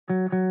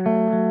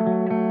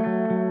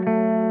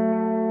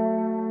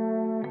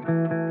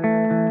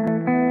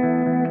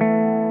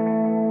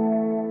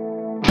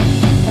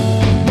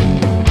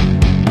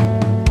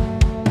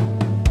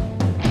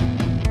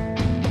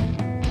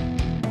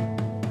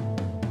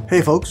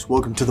Hey folks,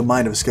 welcome to the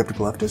Mind of a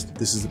Skeptical Leftist.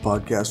 This is the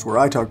podcast where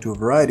I talk to a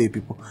variety of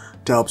people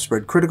to help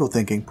spread critical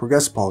thinking,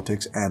 progressive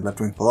politics, and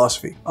left-wing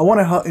philosophy. I want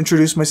to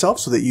introduce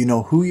myself so that you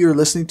know who you're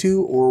listening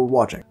to or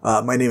watching.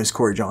 My name is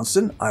Cory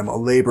Johnston. I'm a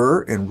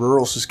laborer in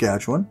rural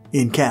Saskatchewan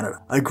in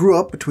Canada. I grew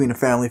up between a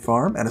family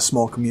farm and a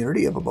small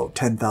community of about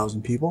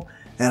 10,000 people,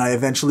 and I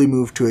eventually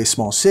moved to a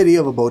small city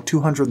of about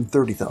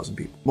 230,000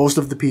 people. Most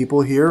of the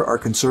people here are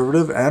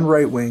conservative and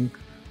right-wing,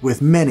 with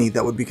many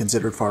that would be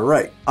considered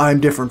far-right. I'm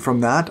different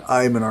from that.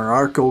 I'm an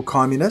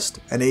anarcho-communist,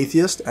 an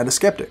atheist, and a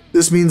skeptic.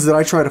 This means that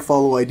I try to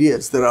follow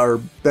ideas that are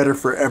better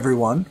for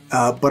everyone,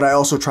 but I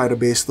also try to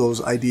base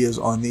those ideas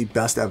on the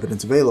best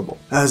evidence available.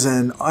 As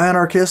an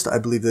anarchist, I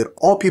believe that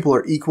all people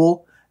are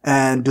equal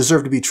and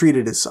deserve to be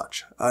treated as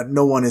such.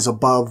 No one is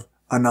above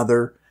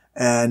another,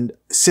 and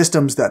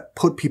systems that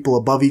put people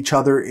above each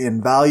other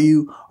in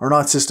value are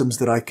not systems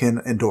that I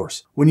can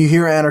endorse. When you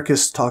hear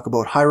anarchists talk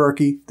about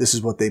hierarchy, this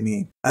is what they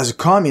mean. As a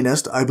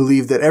communist, I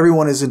believe that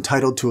everyone is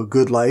entitled to a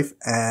good life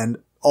and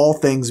all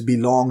things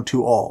belong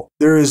to all.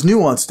 There is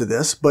nuance to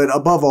this, but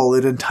above all,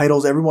 it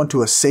entitles everyone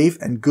to a safe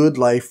and good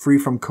life free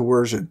from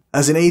coercion.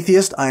 As an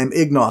atheist, I am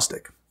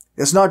agnostic.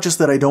 It's not just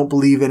that I don't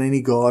believe in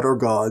any god or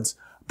gods,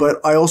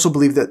 but I also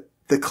believe that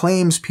the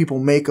claims people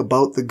make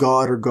about the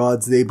god or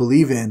gods they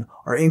believe in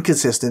are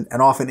inconsistent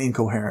and often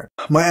incoherent.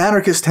 My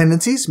anarchist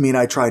tendencies mean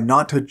I try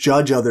not to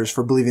judge others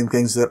for believing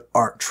things that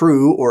aren't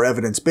true or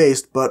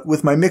evidence-based, but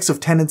with my mix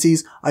of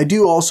tendencies, I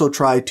do also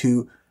try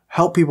to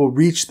help people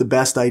reach the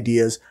best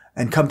ideas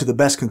and come to the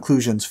best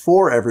conclusions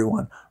for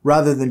everyone,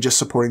 rather than just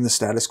supporting the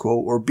status quo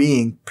or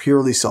being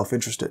purely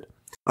self-interested.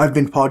 I've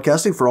been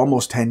podcasting for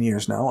almost 10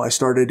 years now. I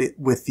started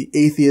with the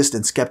atheist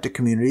and skeptic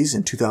communities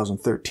in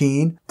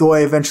 2013, though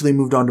I eventually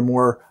moved on to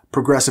more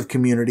progressive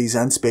communities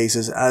and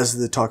spaces as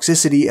the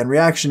toxicity and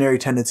reactionary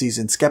tendencies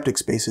in skeptic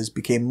spaces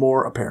became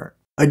more apparent.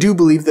 I do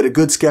believe that a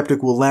good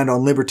skeptic will land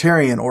on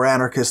libertarian or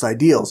anarchist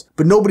ideals,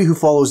 but nobody who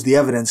follows the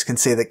evidence can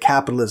say that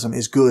capitalism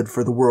is good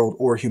for the world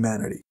or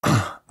humanity.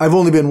 I've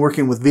only been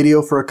working with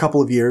video for a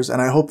couple of years,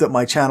 and I hope that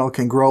my channel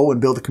can grow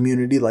and build a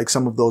community like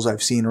some of those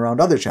I've seen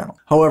around other channels.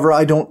 However,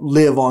 I don't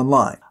live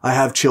online. I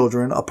have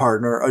children, a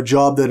partner, a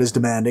job that is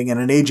demanding, and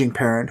an aging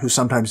parent who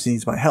sometimes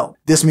needs my help.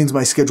 This means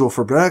my schedule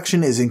for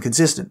production is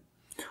inconsistent.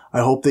 I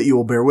hope that you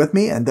will bear with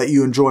me and that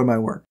you enjoy my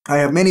work. I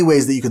have many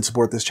ways that you can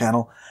support this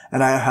channel,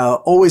 and I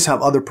always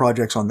have other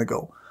projects on the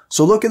go.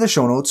 So look in the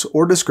show notes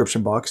or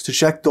description box to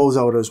check those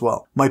out as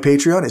well. My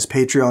Patreon is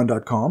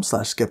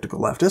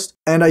patreon.com/skepticalleftist,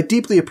 and I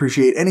deeply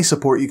appreciate any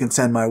support you can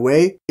send my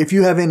way. If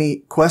you have any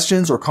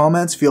questions or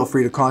comments, feel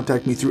free to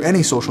contact me through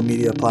any social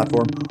media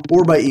platform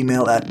or by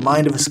email at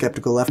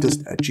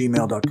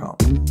mindofaskepticalleftist@gmail.com.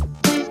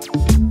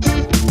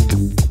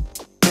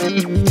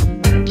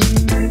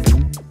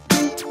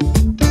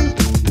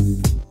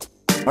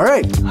 All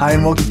right. Hi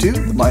and welcome to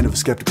The Mind of a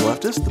Skeptical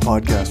Leftist, the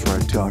podcast where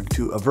I talk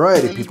to a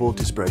variety of people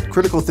to spread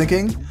critical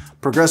thinking,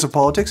 progressive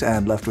politics,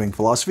 and left-wing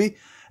philosophy.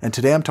 And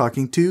today I'm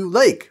talking to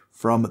Lake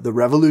from the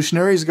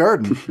Revolutionaries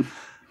garden.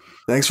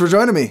 Thanks for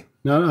joining me.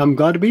 No, I'm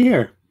glad to be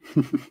here.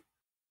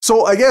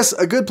 So I guess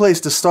a good place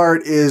to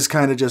start is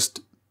kind of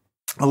just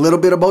a little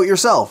bit about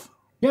yourself.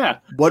 Yeah.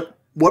 What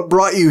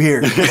brought you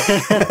here?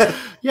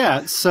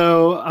 Yeah.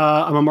 So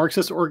I'm a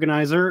Marxist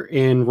organizer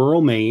in rural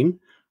Maine.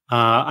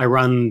 I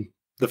run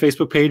the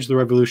Facebook page, The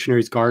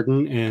Revolutionaries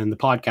Garden, and the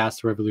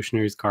podcast, The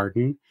Revolutionaries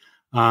Garden.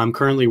 I'm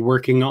currently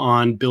working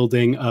on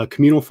building a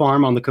communal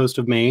farm on the coast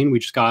of Maine. We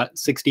just got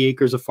 60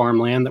 acres of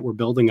farmland that we're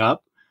building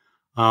up.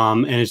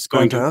 And it's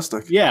going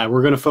Fantastic.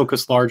 we're going to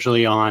focus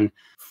largely on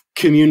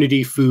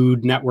community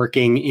food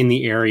networking in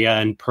the area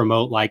and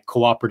promote like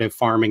cooperative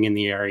farming in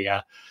the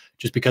area.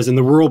 Just because in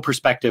the rural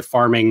perspective,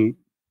 farming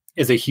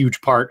is a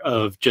huge part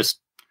of just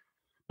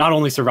not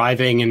only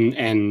surviving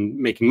and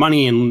making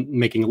money and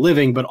making a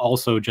living, but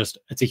also just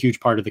it's a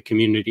huge part of the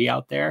community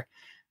out there.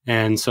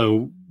 And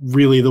so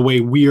really the way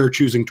we are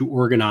choosing to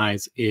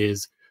organize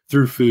is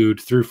through food,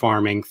 through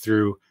farming,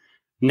 through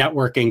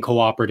networking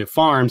cooperative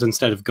farms,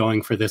 instead of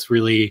going for this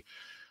really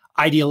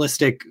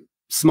idealistic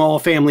small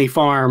family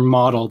farm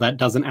model that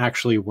doesn't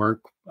actually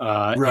work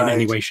in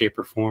any way, shape,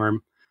 or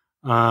form.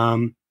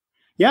 I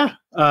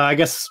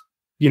guess,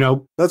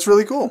 That's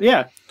really cool.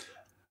 Yeah.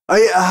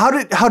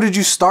 How did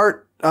you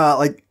start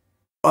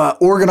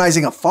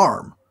organizing a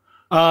farm?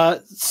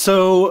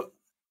 So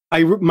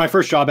my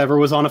first job ever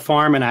was on a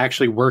farm, and I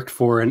actually worked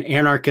for an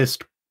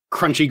anarchist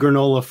crunchy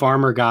granola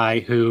farmer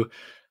guy who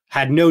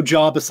had no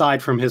job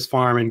aside from his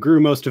farm and grew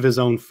most of his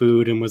own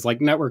food and was like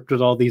networked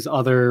with all these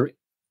other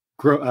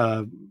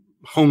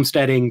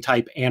homesteading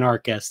type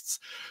anarchists.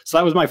 So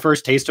that was my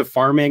first taste of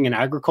farming and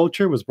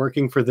agriculture, was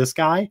working for this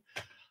guy.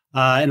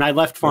 And I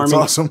left farming.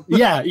 That's awesome.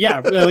 Yeah.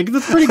 Like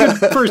that's pretty good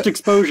first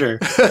exposure.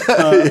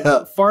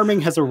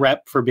 Farming has a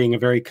rep for being a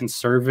very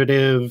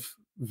conservative,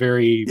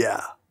 very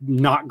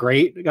not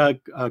great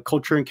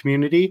culture and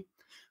community.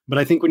 But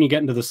I think when you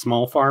get into the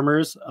small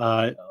farmers,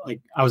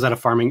 like I was at a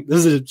farming,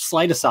 this is a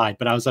slight aside,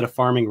 but I was at a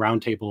farming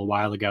roundtable a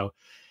while ago.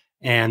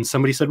 And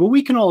somebody said, well,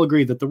 we can all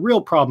agree that the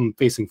real problem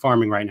facing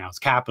farming right now is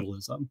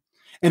capitalism.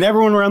 And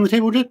everyone around the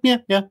table just,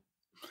 yeah.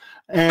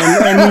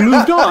 And we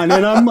moved on,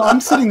 and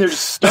I'm sitting there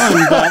just stunned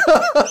that,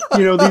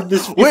 you know,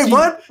 this 50,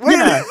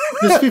 yeah,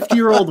 this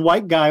 50-year-old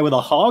white guy with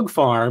a hog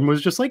farm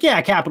was just like,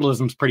 yeah,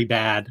 capitalism's pretty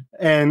bad,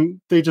 and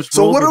they just.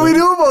 So what do we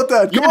do about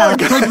that? Come on,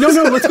 guys. Like,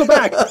 no, let's go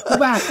back.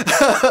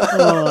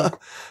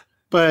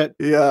 But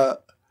yeah,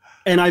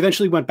 and I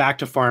eventually went back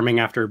to farming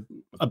after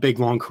a big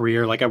long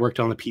career. Like I worked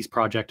on the Peace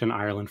Project in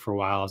Ireland for a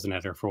while. I was an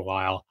editor for a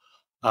while,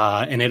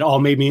 and it all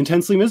made me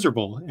intensely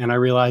miserable. And I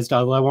realized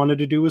all I wanted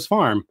to do was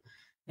farm.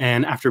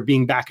 And after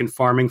being back in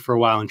farming for a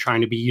while and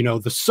trying to be, you know,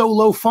 the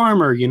solo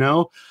farmer, you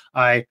know,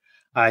 I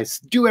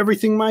do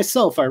everything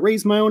myself. I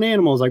raise my own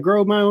animals. I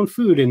grow my own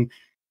food, and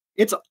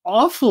it's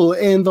awful.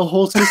 And the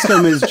whole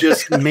system is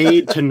just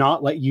made to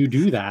not let you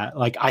do that.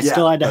 Like I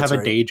still had to have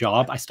a day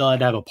job. I still had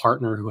to have a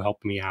partner who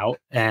helped me out.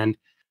 And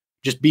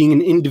just being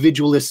an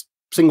individualist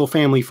single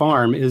family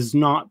farm is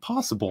not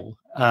possible.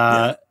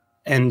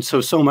 And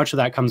so much of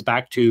that comes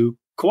back to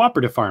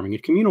cooperative farming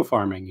and communal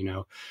farming, you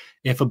know.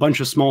 If a bunch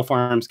of small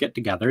farms get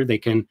together, they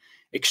can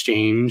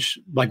exchange,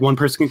 like one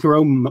person can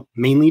grow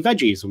mainly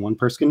veggies, and one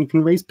person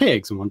can raise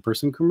pigs, and one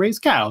person can raise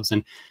cows.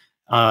 And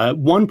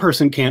one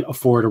person can't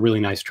afford a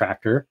really nice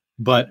tractor,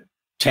 but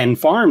 10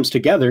 farms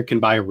together can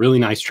buy a really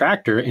nice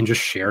tractor and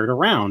just share it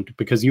around,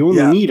 because you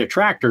only need a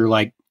tractor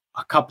like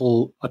a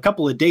couple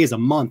of days a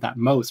month at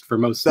most for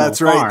most small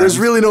That's right. farms. There's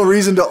really no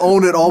reason to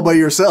own it all by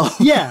yourself.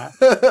 Yeah.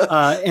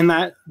 And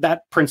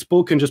that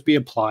principle can just be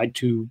applied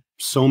to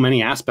so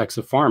many aspects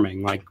of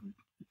farming. Like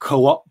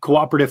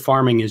cooperative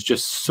farming is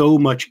just so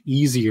much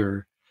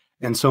easier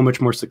and so much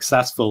more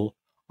successful,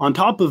 on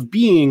top of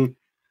being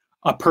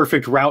a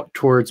perfect route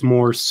towards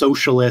more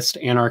socialist,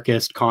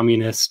 anarchist,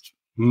 communist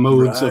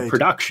modes of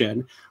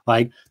production.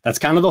 Like that's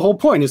kind of the whole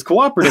point, is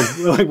cooperative.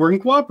 Like working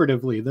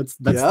cooperatively. That's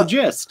the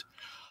gist.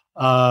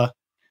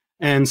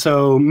 And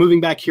so moving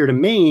back here to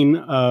Maine,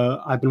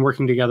 I've been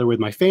working together with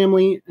my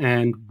family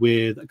and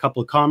with a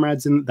couple of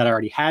comrades that I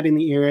already had in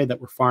the area that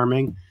were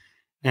farming.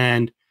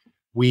 And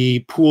we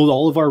pooled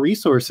all of our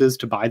resources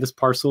to buy this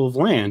parcel of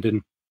land.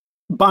 And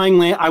buying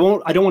land, I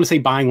don't want to say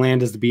buying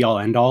land is the be all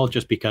end all,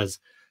 just because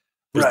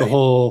there's the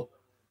whole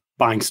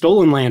buying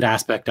stolen land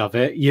aspect of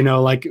it. You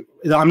know, like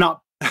I'm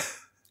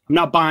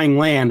not buying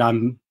land.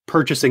 I'm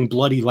purchasing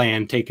bloody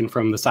land taken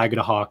from the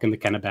Sagadahoc and the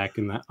Kennebec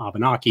and the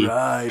Abenaki.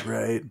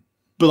 Right.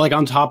 But like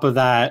on top of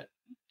that,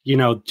 you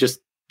know,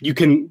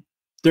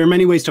 there are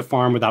many ways to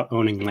farm without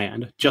owning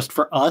land. Just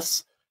for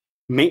us,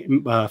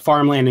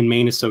 farmland in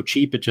Maine is so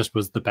cheap, it just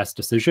was the best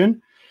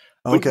decision.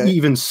 But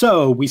even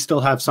so, we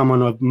still have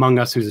someone among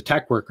us who's a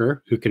tech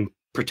worker who can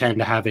pretend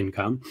to have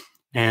income.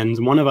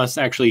 And one of us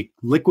actually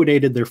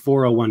liquidated their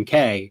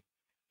 401k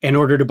in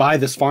order to buy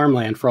this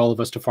farmland for all of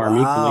us to farm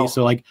equally.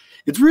 So like,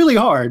 it's really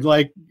hard.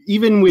 Like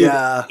even with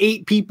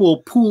 8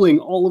 people pooling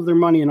all of their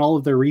money and all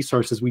of their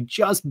resources, we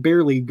just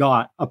barely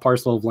got a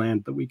parcel of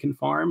land that we can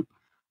farm.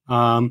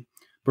 But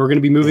we're going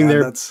to be moving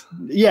there. But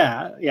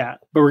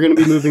we're going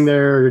to be moving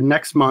there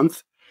next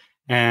month.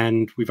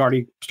 And we've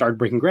already started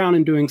breaking ground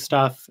and doing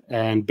stuff.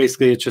 And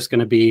basically it's just going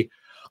to be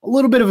a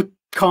little bit of a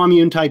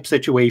commune type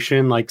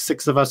situation. Like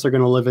 6 of us are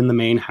going to live in the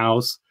main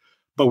house,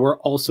 but we're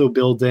also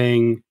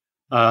building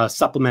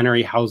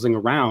supplementary housing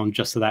around,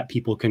 just so that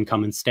people can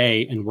come and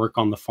stay and work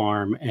on the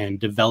farm and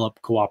develop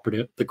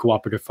the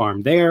cooperative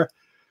farm there,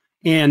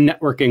 and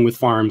networking with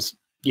farms,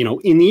 you know,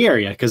 in the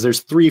area. Because there's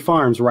 3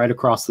 farms right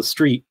across the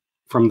street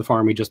from the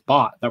farm we just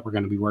bought that we're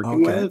going to be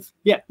working with.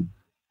 Yeah.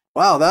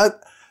 Wow.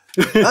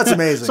 That's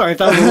amazing. Sorry if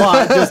that was a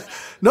lot.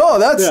 No,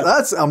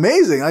 that's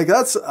amazing. Like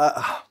that's,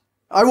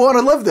 I want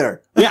to live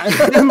there. Yeah.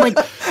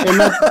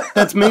 And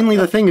that's mainly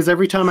the thing, is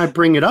every time I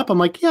bring it up, I'm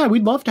like, yeah,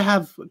 we'd love to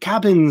have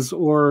cabins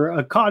or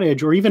a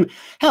cottage, or even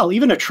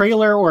a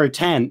trailer or a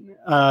tent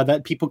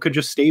that people could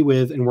just stay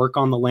with and work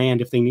on the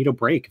land if they need a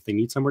break, if they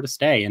need somewhere to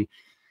stay. And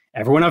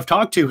everyone I've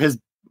talked to has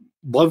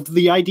loved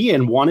the idea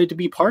and wanted to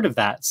be part of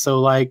that. So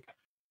like,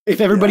 if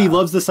everybody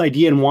loves this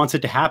idea and wants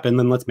it to happen,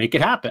 then let's make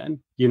it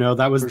happen. You know,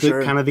 that was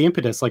kind of the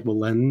impetus. Like, well,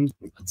 then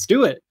let's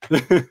do it.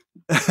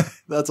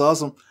 That's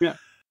awesome. Yeah.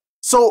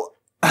 So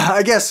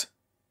I guess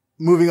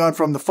moving on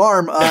from the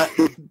farm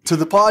to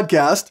the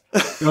podcast.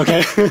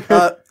 Okay.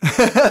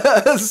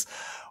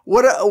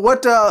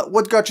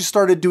 What got you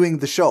started doing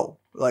the show?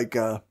 Like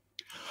the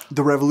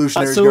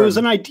Revolutionaries? So it was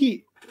an idea.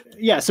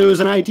 Yeah. So it was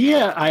an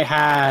idea I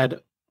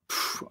had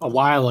a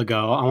while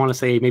ago. I want to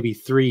say maybe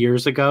 3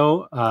 years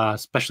ago,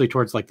 especially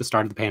towards like the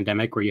start of the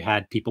pandemic, where you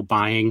had people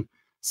buying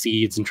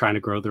seeds and trying to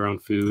grow their own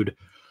food.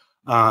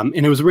 And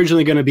it was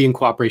originally going to be in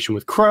cooperation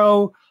with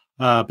Crow,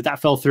 but that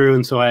fell through.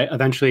 And so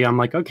I'm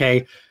like,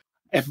 okay,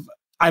 if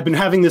I've been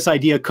having this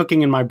idea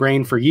cooking in my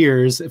brain for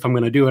years, if I'm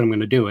going to do it, I'm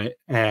going to do it.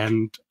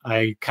 And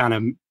I kind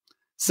of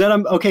said,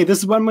 okay, this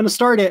is when I'm going to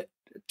start it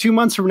 2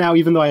 months from now,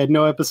 even though I had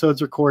no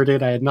episodes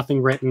recorded. I had nothing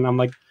written. I'm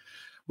like,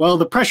 well,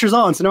 the pressure's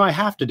on, so now I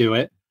have to do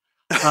it.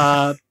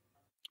 And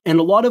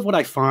a lot of what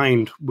I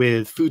find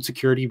with food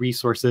security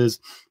resources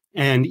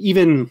and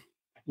even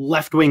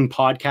left-wing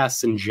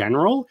podcasts in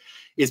general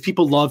is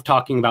people love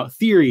talking about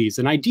theories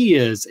and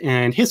ideas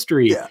and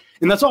history. Yeah.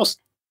 And that's all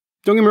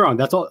don't get me wrong,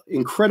 that's all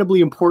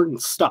incredibly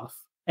important stuff.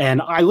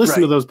 And I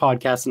listen to those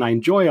podcasts and I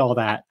enjoy all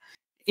that.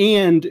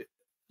 And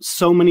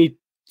so many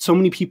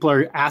people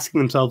are asking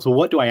themselves, well,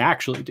 what do I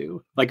actually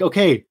do? Like,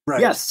 okay,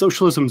 yes,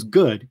 socialism's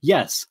good.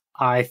 Yes,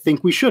 I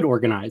think we should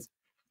organize.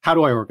 How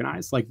do I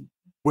organize? Like,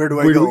 where do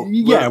I go?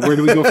 Where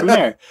do we go from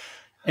there?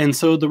 And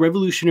so the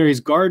Revolutionaries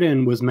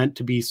Garden was meant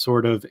to be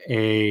sort of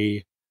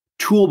a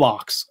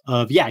toolbox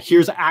of,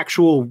 here's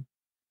actual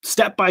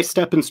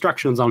step-by-step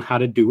instructions on how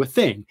to do a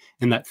thing.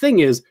 And that thing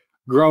is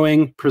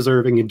growing,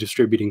 preserving, and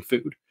distributing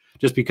food.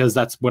 Just because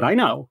that's what I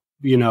know.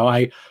 I'm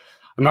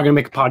not going to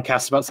make a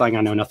podcast about something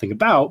I know nothing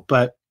about,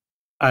 but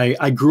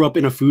I grew up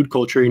in a food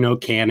culture,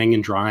 canning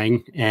and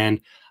drying, and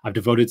I've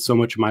devoted so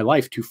much of my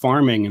life to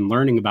farming and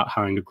learning about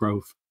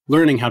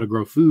learning how to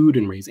grow food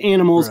and raise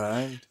animals.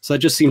 Right. So that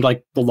just seemed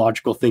like the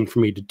logical thing for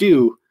me to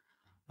do.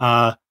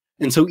 And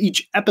so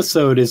each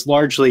episode is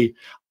largely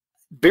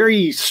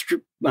very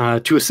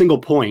to a single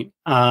point.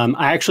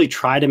 I actually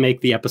try to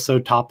make the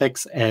episode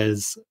topics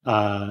as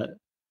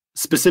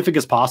specific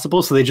as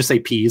possible. So they just say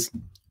peas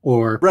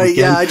or pumpkin.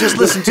 Yeah, I just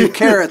listened to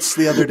carrots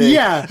the other day.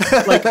 Yeah,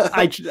 like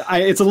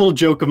it's a little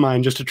joke of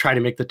mine just to try to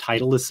make the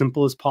title as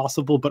simple as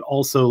possible, but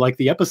also like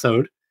the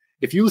episode.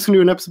 If you listen to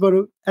an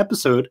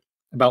episode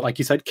about, like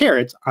you said,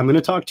 carrots, I'm going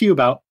to talk to you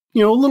about, a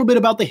little bit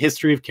about the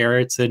history of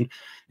carrots and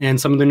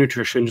some of the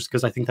nutrition, just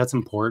because I think that's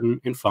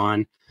important and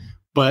fun.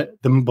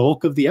 But the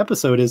bulk of the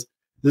episode is,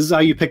 this is how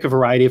you pick a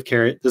variety of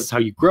carrot. This is how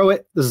you grow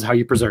it. This is how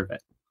you preserve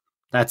it.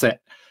 That's it.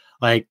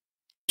 Like,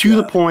 to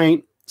the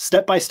point,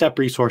 step-by-step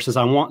resources.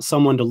 I want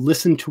someone to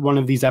listen to one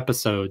of these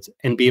episodes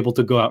and be able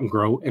to go out and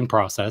grow and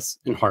process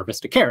and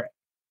harvest a carrot.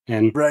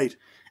 And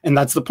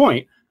that's the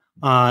point.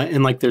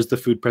 And like, there's the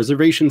food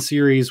preservation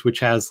series, which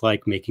has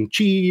like making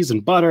cheese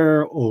and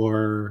butter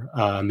or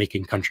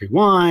making country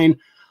wine.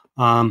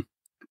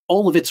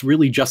 All of it's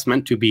really just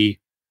meant to be,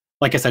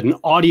 like I said, an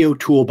audio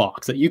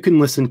toolbox that you can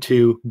listen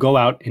to, go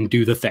out and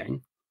do the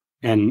thing.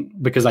 And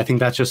because I think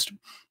that's just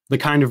the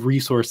kind of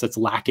resource that's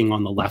lacking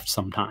on the left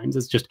sometimes.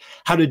 It's just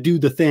how to do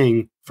the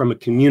thing from a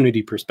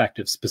community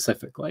perspective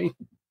specifically.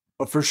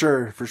 Oh, for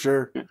sure.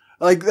 Yeah.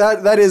 Like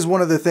that is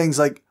one of the things,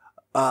 like,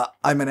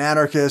 I'm an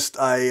anarchist.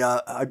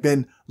 I've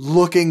been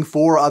looking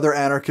for other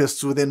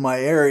anarchists within my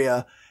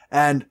area,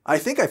 and I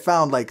think I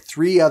found like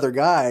 3 other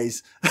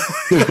guys.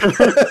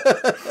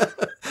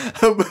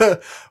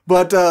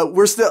 but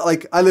we're still,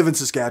 like, I live in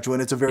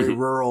Saskatchewan. It's a very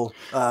rural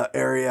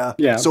area.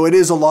 Yeah. So it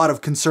is a lot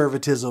of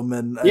conservatism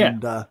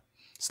and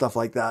stuff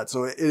like that.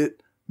 So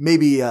it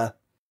maybe,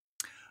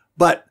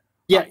 but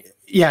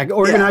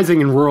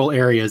organizing in rural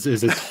areas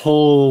is its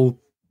whole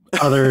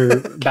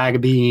other bag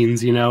of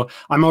beans.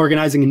 I'm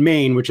organizing in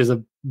Maine, which is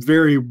a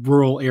very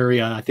rural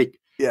area. I think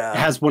it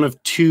has one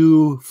of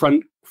 2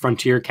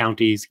 frontier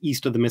counties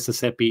east of the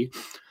Mississippi.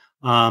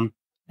 And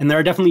there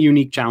are definitely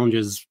unique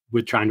challenges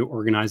with trying to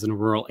organize in a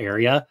rural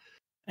area.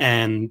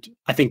 And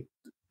I think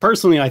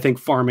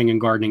farming and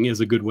gardening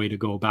is a good way to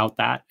go about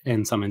that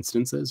in some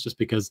instances, just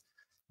because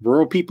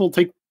rural people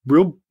take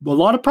a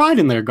lot of pride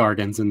in their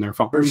gardens and their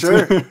farms.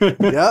 For sure.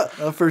 Yeah,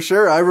 for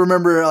sure. I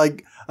remember,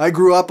 like, I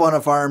grew up on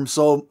a farm.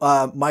 So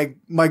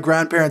my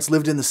grandparents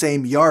lived in the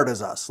same yard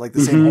as us, like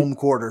the same home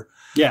quarter.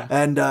 Yeah.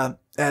 And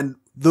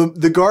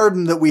the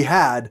garden that we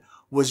had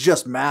was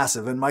just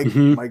massive. And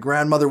my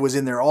grandmother was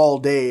in there all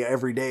day,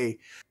 every day,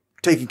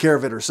 taking care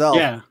of it herself.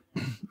 Yeah.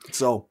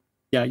 So.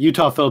 Yeah.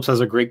 Utah Phillips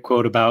has a great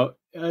quote about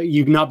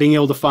you not being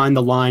able to find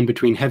the line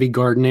between heavy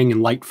gardening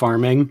and light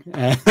farming.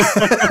 Yeah,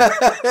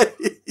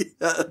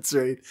 that's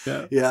right.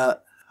 Yeah.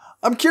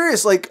 I'm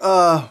curious, like,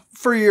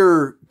 for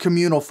your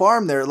communal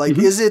farm there, like,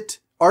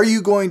 are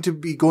you going to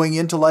be going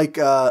into like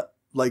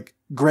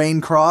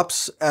grain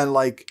crops and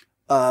like,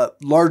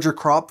 larger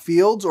crop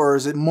fields, or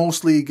is it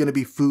mostly going to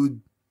be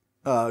food,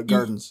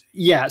 gardens?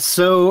 Yeah.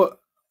 So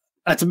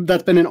that's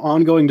been an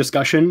ongoing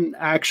discussion,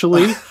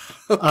 actually.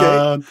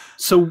 Okay.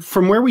 So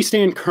from where we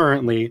stand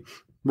currently,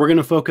 we're going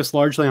to focus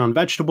largely on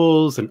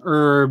vegetables and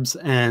herbs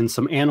and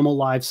some animal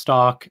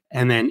livestock,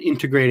 and then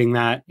integrating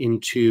that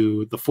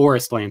into the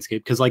forest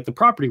landscape. Because like the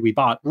property we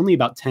bought, only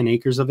about 10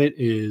 acres of it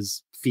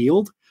is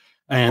field,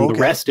 and the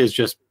rest is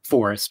just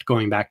forest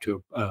going back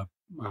to a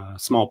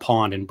small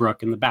pond and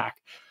brook in the back.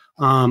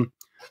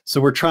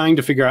 So we're trying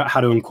to figure out how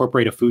to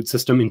incorporate a food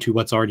system into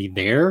what's already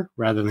there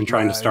rather than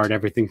trying to start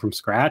everything from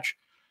scratch.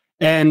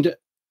 And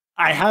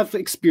I have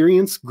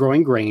experience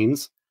growing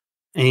grains,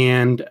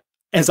 and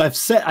as I've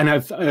said, and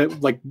I've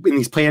like in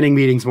these planning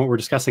meetings and what we're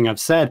discussing, I've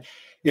said,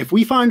 if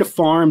we find a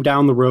farm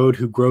down the road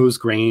who grows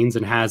grains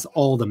and has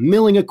all the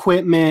milling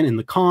equipment and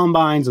the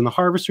combines and the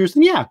harvesters,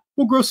 then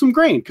we'll grow some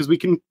grain because we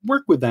can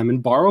work with them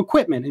and borrow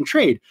equipment and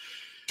trade.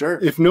 Sure.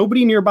 If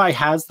nobody nearby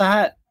has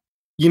that,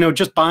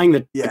 just buying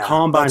the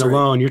combine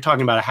alone, you're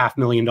talking about a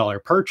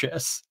 $500,000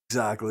 purchase.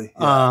 Exactly.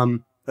 Yeah.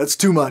 That's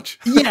too much.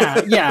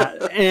 Yeah.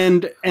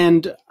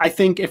 And I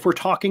think if we're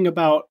talking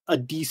about a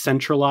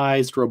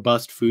decentralized,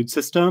 robust food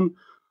system,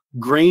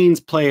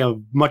 grains play a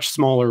much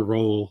smaller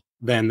role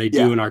than they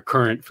do in our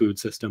current food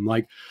system.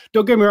 Like,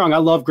 don't get me wrong, I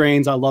love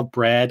grains, I love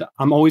bread.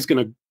 I'm always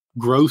going to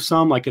grow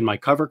some like in my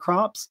cover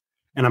crops.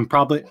 And I'm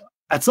probably,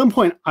 at some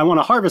point, I want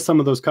to harvest some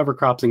of those cover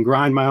crops and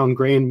grind my own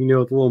grain, you know,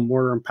 with a little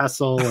mortar and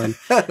pestle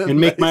and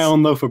make my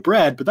own loaf of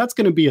bread. But that's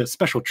going to be a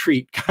special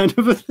treat kind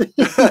of a thing.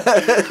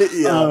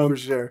 Yeah, for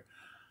sure.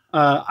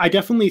 I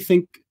definitely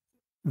think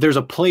there's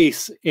a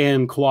place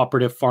in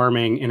cooperative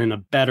farming and in a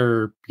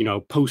better, you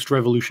know,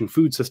 post-revolution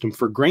food system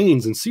for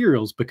grains and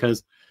cereals,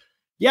 because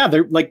yeah,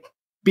 they're like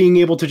being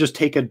able to just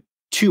take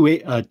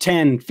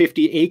 10,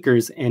 50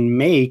 acres and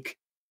make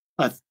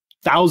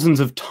thousands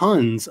of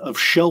tons of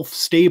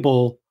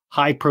shelf-stable,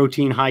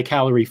 high-protein,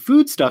 high-calorie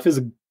food stuff is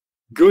a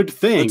good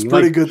thing. It's a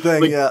pretty good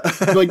thing, like, yeah.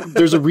 Like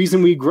there's a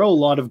reason we grow a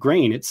lot of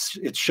grain. It's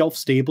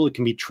shelf-stable. It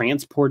can be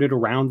transported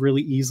around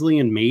really easily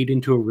and made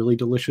into a really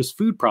delicious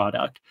food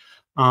product.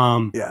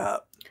 Yeah.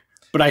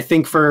 But I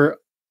think for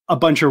a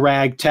bunch of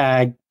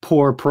ragtag,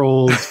 poor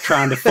proles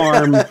trying to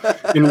farm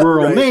in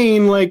rural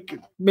Maine, like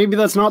maybe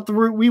that's not the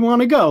route we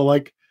want to go.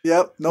 Like,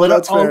 yep, no,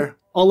 that's fair.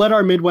 I'll let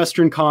our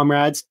Midwestern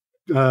comrades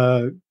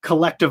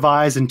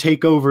collectivize and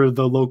take over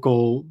the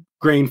local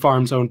grain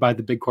farms owned by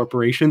the big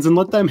corporations and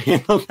let them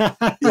handle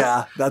that.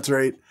 Yeah, that's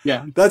right.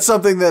 Yeah, that's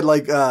something that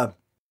like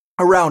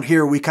around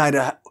here we kind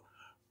of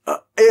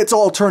it's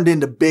all turned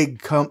into big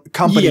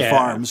company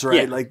farms,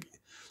 right? Yeah. Like,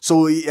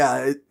 so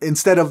yeah,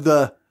 instead of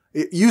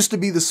it used to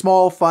be the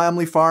small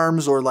family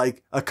farms or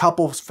like a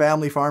couple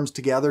family farms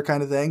together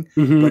kind of thing,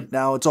 but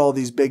now it's all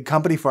these big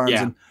company farms,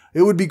 and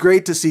it would be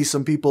great to see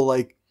some people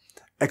like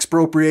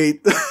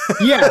expropriate.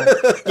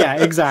 yeah,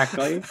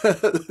 exactly.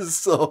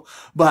 So,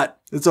 but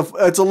it's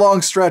a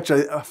long stretch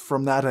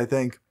from that, I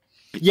think.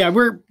 Yeah,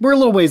 we're a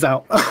little ways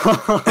out.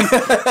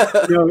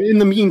 You know, in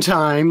the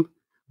meantime,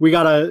 we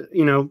gotta,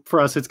 you know, for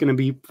us, it's going to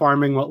be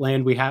farming what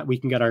land we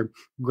can get our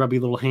grubby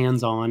little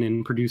hands on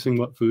and producing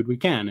what food we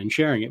can and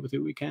sharing it with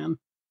who we can.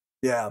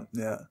 Yeah,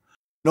 yeah.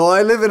 No,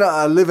 I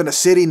live in a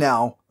city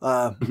now.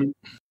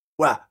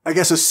 Well, I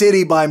guess a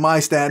city by my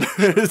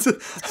standards.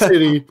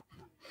 City.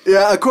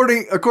 Yeah,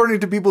 according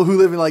to people who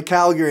live in like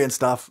Calgary and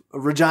stuff,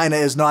 Regina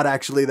is not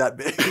actually that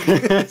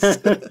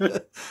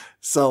big.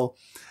 So,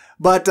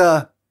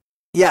 but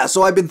yeah,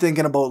 so I've been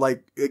thinking about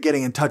like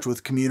getting in touch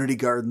with community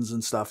gardens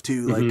and stuff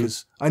too, like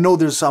because I know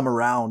there's some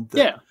around.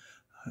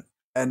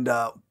 And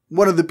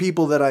one of the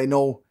people that I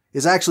know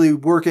is actually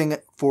working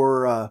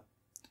for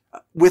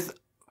with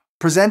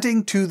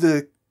presenting to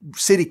the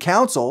city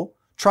council,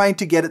 trying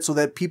to get it so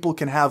that people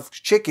can have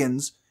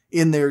chickens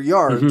in their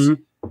yards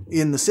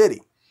in the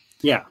city.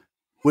 Yeah.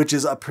 Which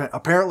is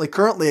apparently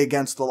currently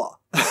against the law.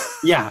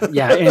 Yeah.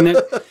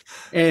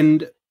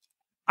 And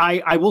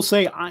I will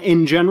say,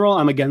 in general,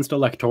 I'm against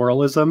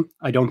electoralism.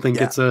 I don't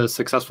think it's a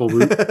successful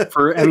route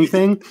for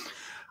anything.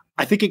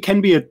 I think it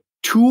can be a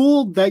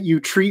tool that you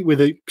treat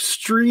with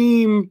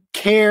extreme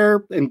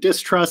care and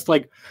distrust,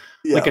 like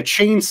a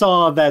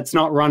chainsaw that's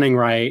not running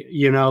right.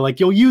 You know, like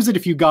you'll use it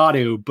if you got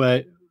to,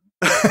 but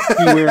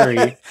be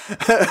wary.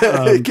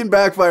 It can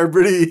backfire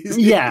pretty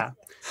easy. Yeah.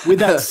 With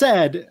that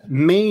said,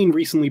 Maine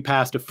recently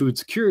passed a food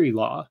security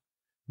law,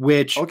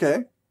 which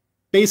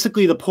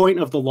basically the point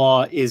of the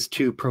law is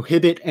to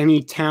prohibit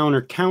any town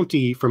or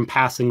county from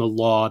passing a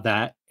law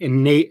that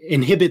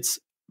inhibits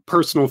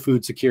personal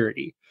food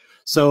security.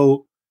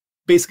 So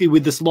basically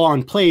with this law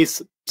in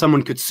place,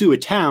 someone could sue a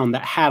town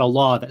that had a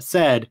law that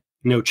said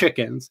no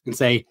chickens and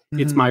say,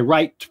 it's my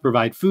right to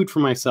provide food for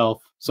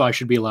myself, so I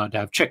should be allowed to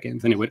have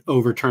chickens, and it would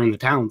overturn the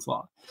town's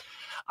law.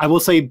 I will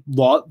say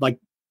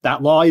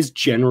that law is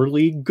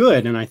generally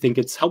good, and I think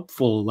it's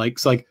helpful. Like,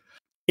 so like,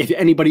 if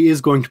anybody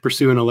is going to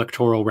pursue an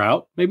electoral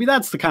route, maybe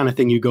that's the kind of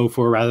thing you go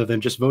for rather than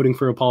just voting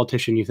for a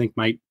politician you think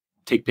might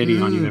take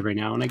pity on you every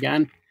now and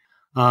again.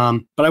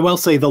 But I will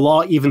say the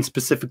law even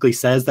specifically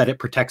says that it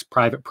protects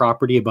private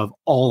property above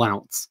all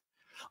else.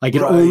 Like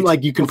it only,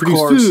 like you can produce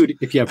food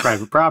if you have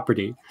private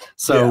property.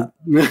 So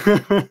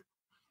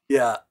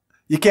yeah,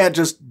 you can't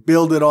just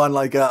build it on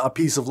like a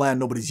piece of land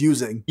nobody's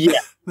using. Yeah.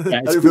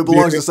 If it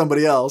belongs to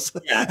somebody else.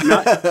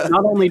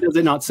 Not only does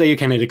it not say you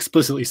can, it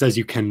explicitly says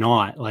you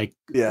cannot. Like,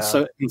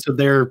 so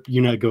there,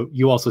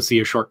 you also see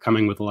a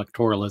shortcoming with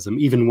electoralism.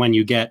 Even when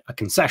you get a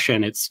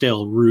concession, it's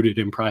still rooted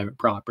in private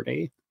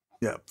property.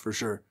 Yeah, for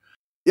sure.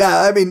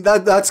 Yeah, I mean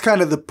that's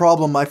kind of the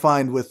problem I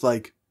find with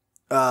like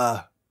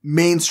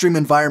mainstream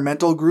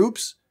environmental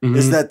groups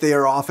is that they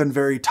are often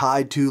very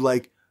tied to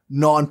like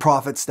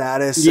non-profit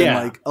status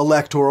and like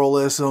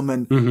electoralism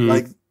and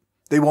like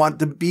they want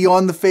to be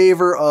on the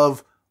favor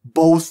of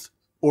both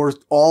or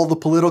all the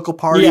political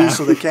parties,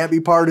 so they can't be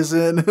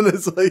partisan. And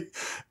it's like,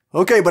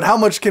 okay, but how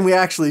much can we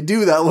actually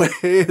do that way?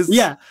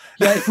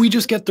 If we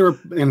just get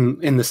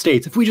in the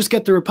States, if we just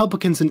get the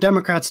Republicans and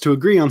Democrats to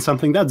agree on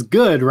something, that's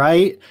good,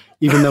 right?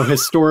 Even though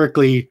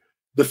historically,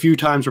 the few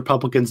times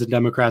Republicans and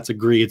Democrats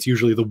agree, it's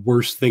usually the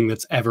worst thing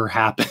that's ever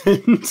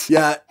happened.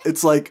 Yeah,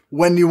 it's like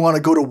when you want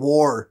to go to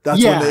war,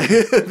 that's when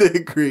they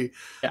agree.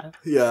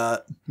 Yeah.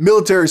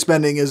 Military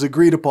spending is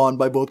agreed upon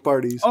by both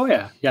parties. Oh,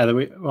 yeah. Yeah,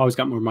 we always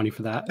got more money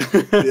for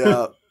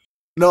that.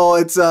 No,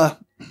 it's... I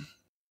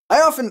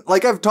often...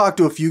 Like, I've talked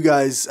to a few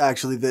guys,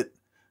 actually, that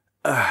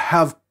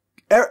have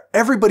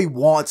everybody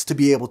wants to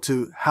be able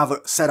to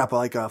set up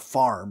like a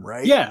farm,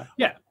 right? Yeah.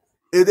 Yeah.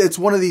 It's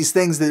one of these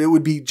things that it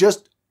would be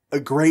just a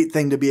great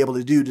thing to be able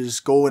to do, to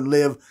just go and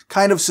live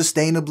kind of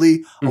sustainably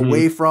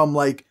away from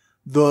like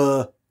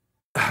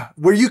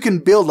where you can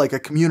build like a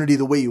community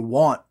the way you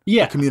want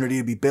a community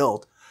to be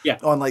built. Yeah.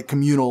 On like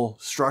communal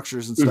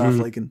structures and stuff,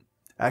 like, and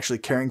actually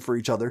caring for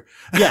each other.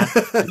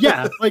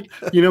 Yeah. Like,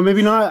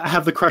 maybe not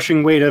have the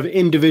crushing weight of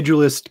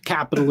individualist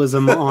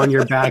capitalism on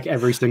your back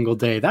every single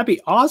day. That'd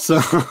be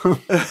awesome.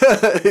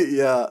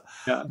 Yeah.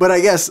 But I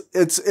guess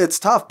it's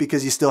tough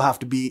because you still have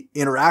to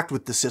interact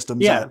with the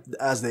systems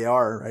as they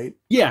are, right?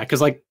 Yeah.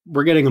 Cause like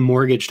we're getting a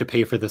mortgage to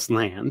pay for this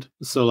land.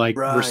 So like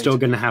we're still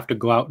going to have to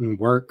go out and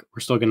work.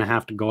 We're still going to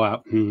have to go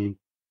out and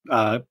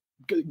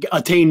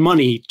attain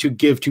money to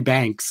give to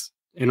banks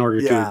in order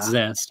to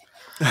exist.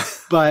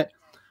 But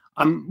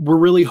we're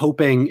really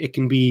hoping it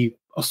can be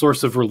a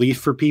source of relief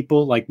for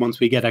people. Like once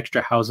we get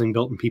extra housing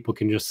built and people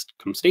can just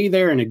come stay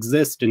there and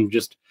exist and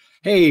just,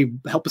 hey,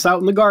 help us out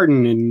in the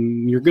garden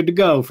and you're good to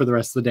go for the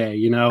rest of the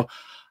day,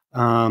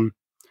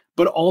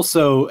 but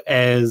also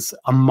as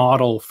a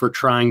model for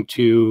trying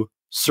to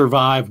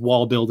survive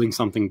while building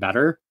something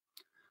better.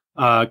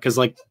 Because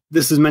like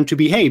this is meant to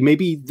be, hey,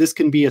 maybe this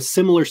can be a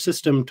similar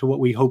system to what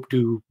we hope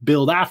to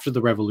build after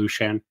the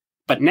revolution,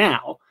 but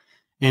now,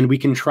 and we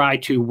can try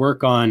to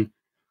work on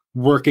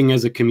working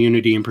as a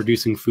community and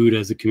producing food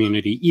as a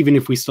community, even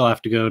if we still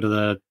have to go to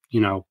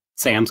the,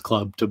 Sam's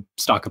Club to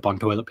stock up on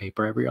toilet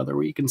paper every other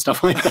week and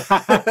stuff like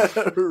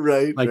that.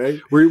 Right.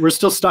 We're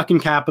still stuck in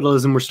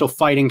capitalism. We're still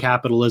fighting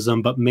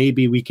capitalism, but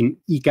maybe we can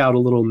eke out a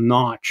little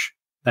notch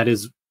that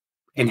is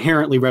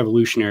inherently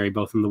revolutionary,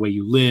 both in the way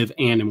you live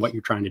and in what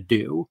you're trying to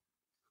do.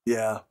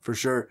 Yeah, for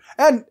sure.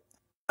 And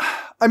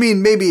I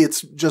mean, maybe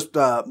it's just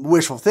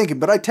wishful thinking,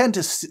 but I tend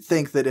to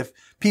think that if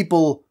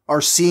people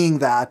are seeing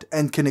that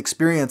and can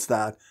experience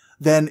that,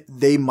 then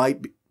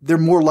they're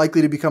more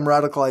likely to become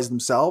radicalized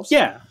themselves.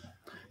 Yeah.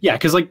 Yeah.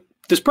 Cause like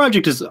this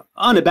project is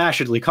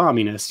unabashedly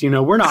communist.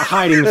 We're not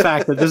hiding the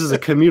fact that this is a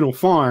communal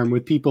farm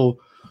with people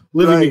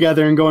living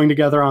together and going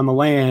together on the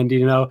land.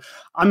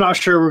 I'm not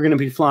sure we're going to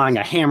be flying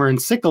a hammer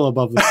and sickle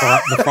above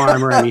the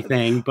farm or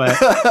anything, but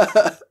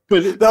that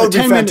would be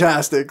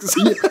fantastic.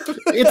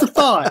 It's a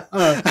thought.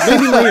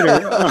 Maybe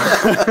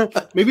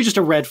later. Maybe just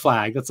a red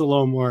flag. That's a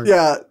little more.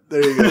 Yeah,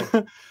 there you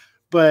go.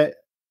 But,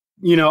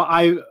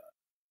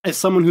 as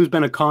someone who's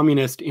been a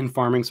communist in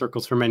farming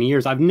circles for many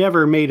years, I've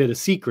never made it a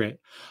secret.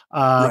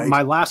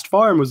 My last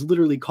farm was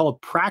literally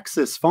called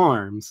Praxis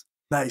Farms.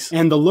 Nice.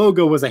 And the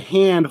logo was a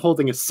hand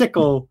holding a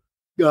sickle,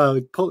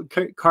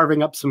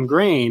 carving up some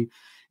grain.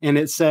 And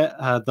it said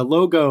the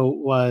logo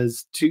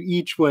was to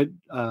each what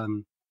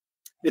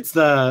it's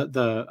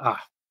the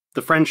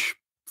French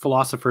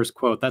philosopher's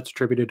quote that's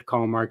attributed to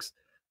Karl Marx.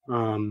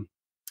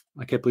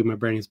 I can't believe my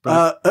brain is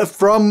broke.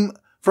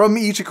 From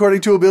each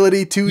according to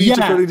ability to each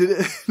according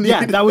to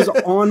yeah, that was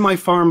on my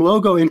farm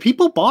logo, and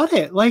people bought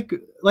it. Like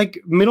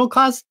middle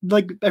class,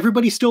 like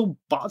everybody still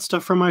bought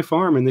stuff from my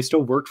farm, and they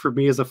still worked for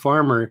me as a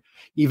farmer,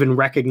 even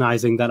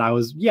recognizing that I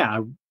was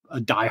a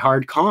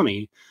diehard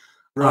commie.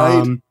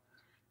 Right. And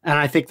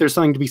I think there's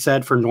something to be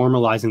said for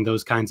normalizing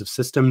those kinds of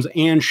systems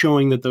and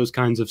showing that those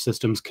kinds of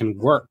systems can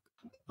work.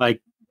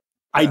 Like,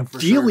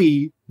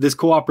 ideally, this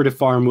cooperative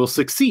farm will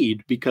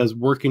succeed because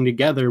working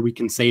together, we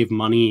can save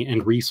money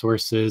and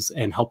resources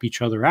and help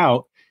each other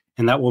out.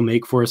 And that will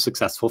make for a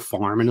successful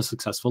farm and a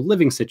successful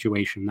living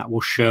situation that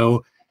will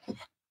show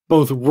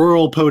both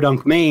rural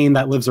Podunk, Maine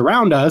that lives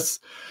around us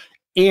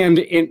and,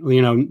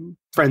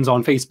 friends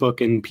on Facebook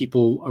and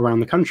people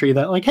around the country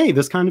that like, hey,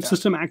 this kind of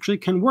system actually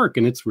can work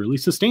and it's really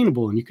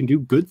sustainable and you can do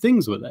good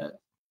things with it.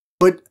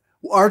 But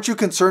aren't you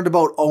concerned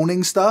about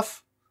owning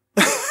stuff?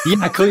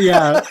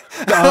 Yeah.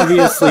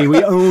 Obviously,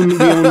 we own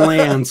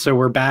land, so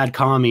we're bad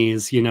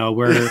commies.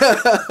 We're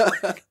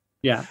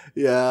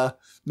Yeah.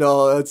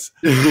 No, that's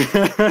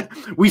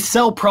we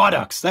sell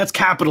products. That's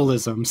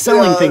capitalism.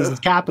 Selling things is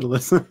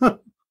capitalism.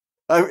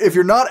 If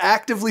you're not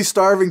actively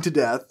starving to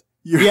death,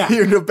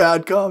 you're a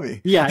bad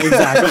commie. Yeah,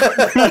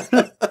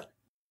 exactly.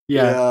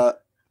 Yeah.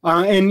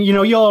 And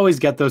you'll always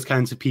get those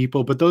kinds of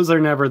people, but those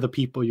are never the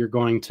people you're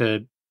going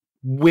to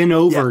win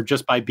over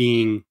just by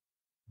being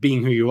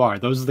who you are.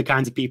 Those are the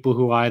kinds of people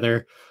who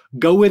either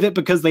go with it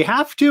because they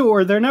have to,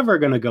 or they're never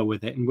going to go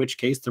with it, in which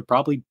case they're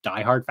probably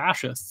diehard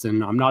fascists,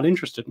 and I'm not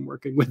interested in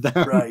working with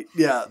them. Right.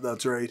 Yeah,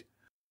 that's right.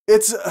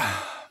 It's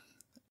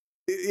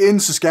in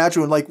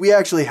Saskatchewan, like we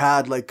actually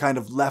had like kind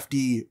of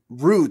lefty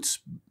roots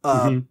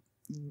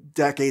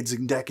decades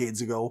and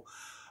decades ago.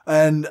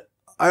 And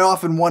I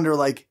often wonder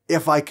like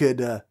if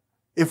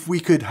we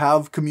could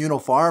have communal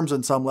farms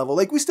on some level,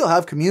 like we still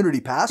have community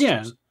pastures.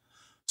 Yeah.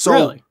 So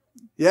really?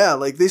 Yeah,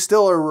 like they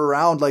still are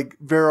around, like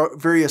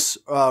various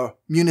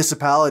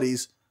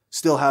municipalities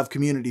still have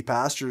community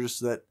pastures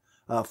that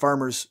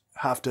farmers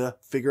have to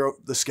figure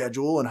out the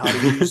schedule and how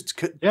to use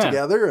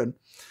together.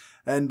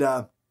 And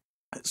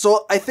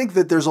so I think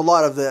that there's a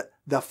lot of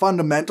the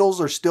fundamentals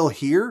are still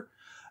here,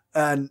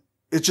 and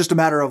it's just a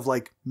matter of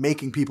like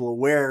making people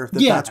aware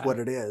that that's what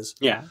it is.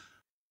 Yeah.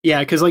 Yeah,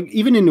 because like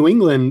even in New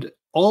England,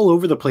 all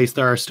over the place,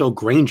 there are still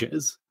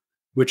granges,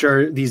 which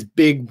are these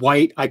big,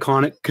 white,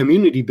 iconic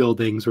community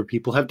buildings where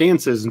people have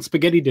dances and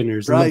spaghetti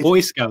dinners and the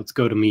Boy Scouts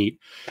go to meet.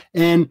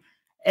 And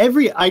I'm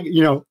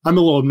a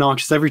little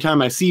obnoxious. Every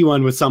time I see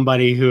one with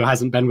somebody who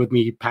hasn't been with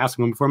me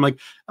passing one before, I'm like,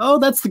 oh,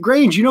 that's the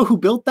Grange. You know who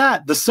built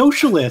that? The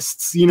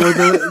socialists,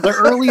 the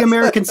early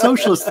American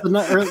socialists,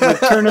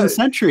 the turn of the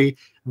century.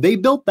 They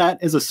built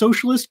that as a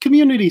socialist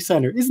community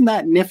center. Isn't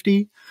that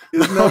nifty?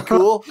 Isn't that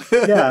cool?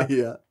 Yeah.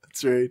 Yeah,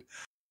 that's right.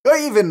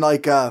 Even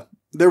like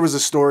there was a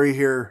story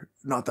here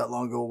not that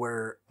long ago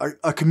where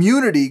a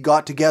community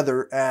got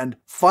together and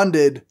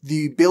funded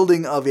the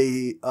building of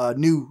a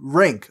new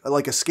rink,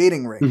 like a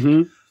skating rink.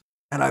 Mm-hmm.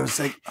 And I was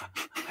like,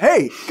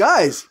 hey,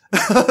 guys,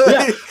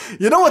 yeah.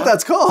 You know what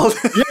that's called?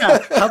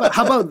 Yeah.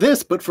 How about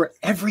this, but for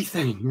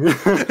everything?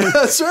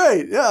 That's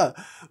right. Yeah.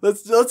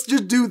 Let's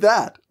just do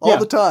that all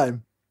the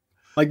time.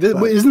 Like,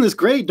 isn't this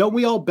great? Don't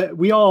we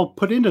all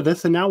put into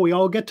this, and now we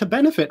all get to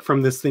benefit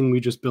from this thing we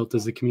just built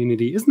as a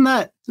community? Isn't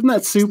that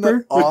super? Isn't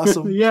that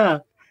awesome? Yeah.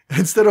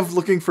 Instead of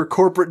looking for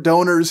corporate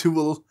donors who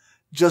will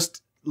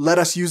just let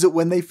us use it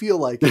when they feel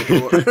like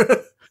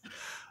it.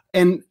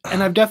 And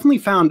I've definitely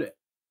found,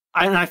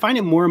 and I find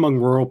it more among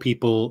rural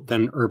people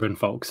than urban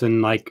folks.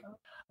 And like,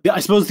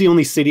 I suppose the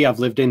only city I've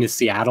lived in is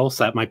Seattle,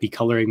 so that might be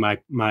coloring my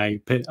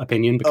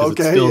opinion because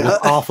it's filled with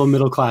awful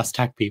middle-class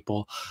tech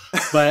people.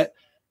 But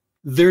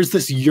there's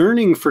this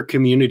yearning for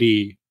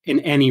community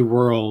in any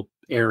rural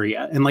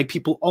area. And like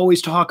people always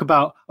talk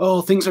about,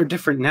 oh, things are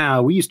different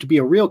now. We used to be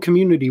a real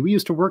community. We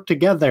used to work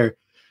together.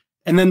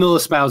 And then they'll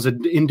espouse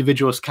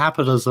individualist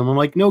capitalism. I'm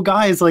like, no,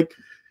 guys, like,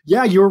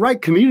 yeah, you're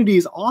right. Community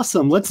is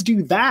awesome. Let's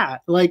do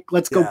that. Like,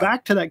 let's go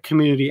back to that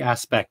community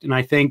aspect. And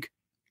I think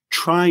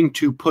trying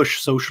to push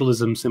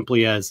socialism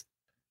simply as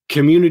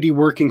community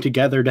working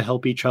together to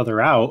help each other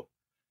out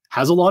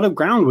has a lot of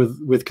ground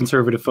with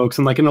conservative folks.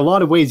 And like in a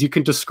lot of ways, you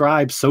can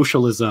describe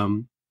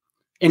socialism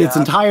in its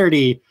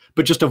entirety,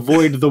 but just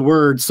avoid the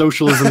word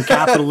socialism,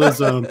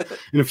 capitalism,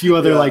 and a few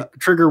other like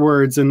trigger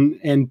words.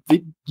 And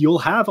you'll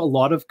have a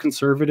lot of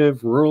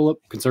rural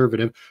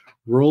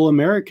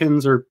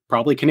Americans, or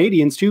probably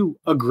Canadians too,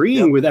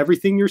 agreeing with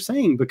everything you're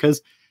saying,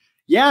 because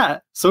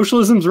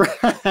socialism's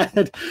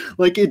rad.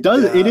 Like it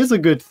is a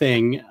good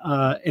thing.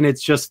 And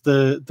it's just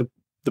the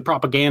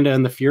propaganda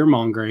and the fear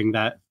mongering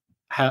that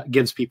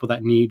gives people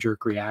that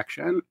knee-jerk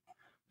reaction.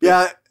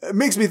 Yeah, it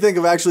makes me think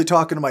of actually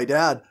talking to my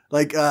dad.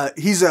 Like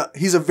he's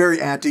a very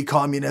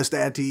anti-communist,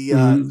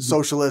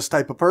 anti-socialist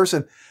type of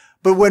person.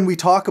 But when we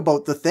talk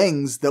about the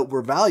things that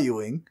we're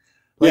valuing,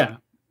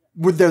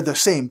 they're the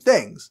same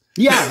things.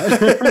 Yeah.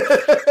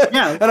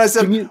 Yeah. And I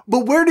said,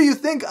 but where do you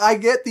think I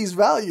get these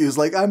values?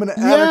 Like I'm an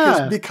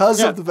anarchist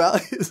because of the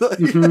values. Like,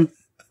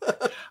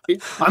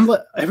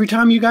 every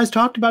time you guys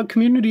talked about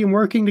community and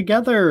working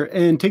together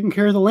and taking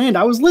care of the land,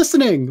 I was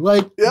listening.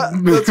 Like, yeah,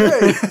 that's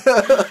right.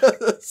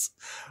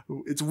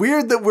 It's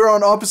weird that we're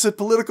on opposite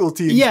political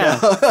teams. Yeah.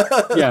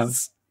 Now.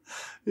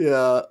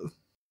 Yeah.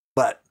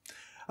 But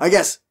I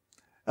guess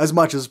as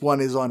much as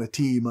one is on a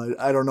team,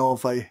 I don't know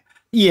if I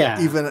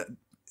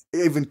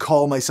even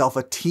call myself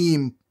a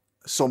team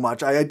so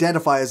much. I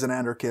identify as an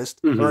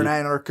anarchist or an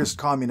anarchist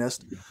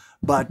communist,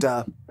 but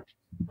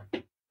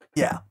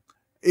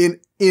in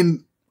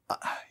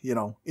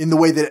the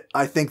way that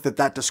I think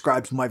that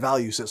describes my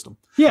value system.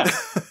 Yeah.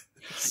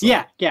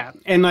 So. Yeah.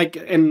 And like,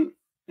 and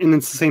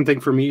it's the same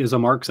thing for me as a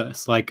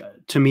Marxist. Like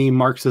to me,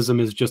 Marxism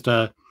is just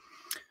a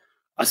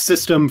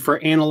system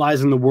for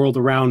analyzing the world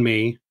around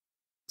me,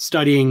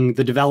 studying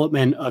the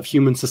development of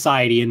human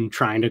society and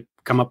trying to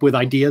come up with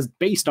ideas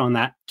based on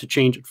that to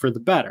change it for the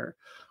better.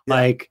 Yeah.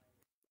 Like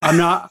I'm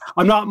not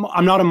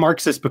a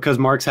Marxist because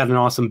Marx had an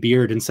awesome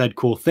beard and said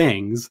cool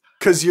things.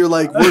 Because you're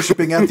like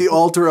worshiping at the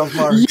altar of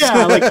Marx.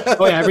 Yeah, like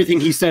everything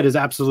he said is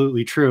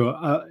absolutely true.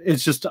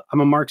 It's just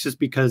I'm a Marxist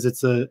because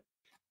it's a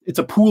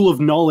pool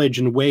of knowledge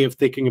and way of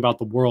thinking about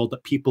the world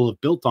that people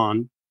have built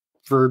on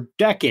for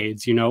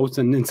decades.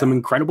 And some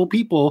incredible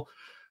people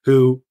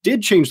who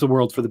did change the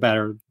world for the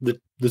better. The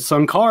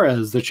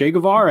Sankaras, the Che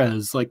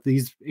Guevaras, like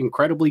these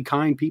incredibly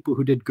kind people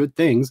who did good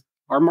things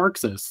are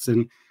Marxists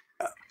and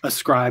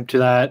ascribe to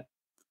that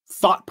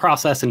thought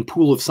process and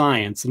pool of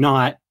science,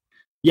 not,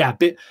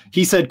 but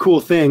he said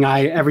cool thing.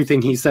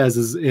 Everything he says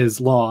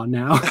is law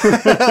now.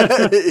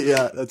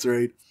 Yeah, that's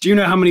right. Do you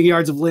know how many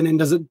yards of linen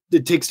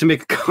it takes to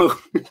make a coat?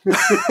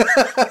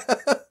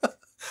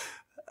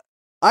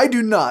 I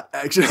do not,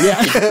 actually.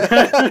 Yeah.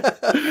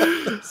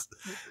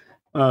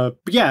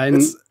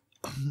 And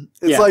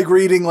it's like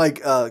reading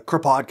like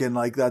Kropotkin,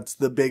 like that's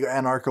the big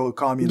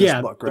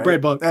anarcho-communist book, right? The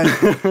great book.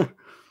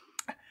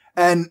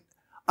 And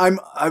I've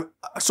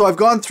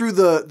gone through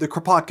the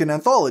Kropotkin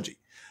anthology,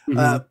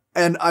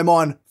 and I'm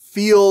on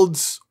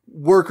Fields,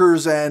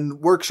 Workers,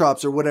 and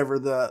Workshops, or whatever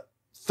the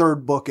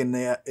third book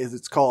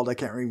it's called. I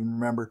can't even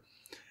remember.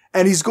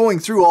 And he's going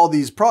through all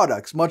these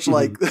products, much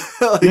like,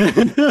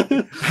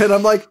 and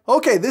I'm like,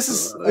 okay, this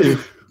is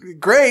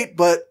great,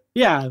 but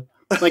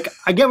Like,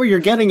 I get what you're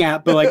getting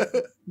at, but like,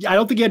 I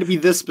don't think you had to be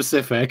this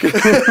specific.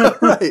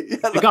 Right.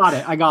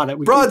 Yeah, I got it.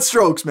 Broad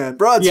strokes, man.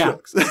 Broad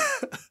strokes.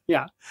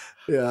 Yeah.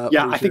 Yeah.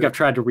 I think I've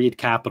tried to read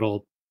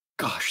Capital,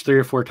 3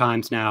 or 4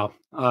 times now.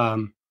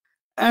 And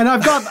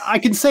I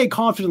can say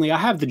confidently, I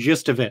have the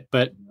gist of it,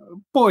 but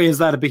boy, is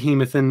that a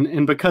behemoth.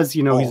 And because,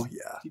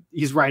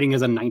 he's writing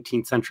as a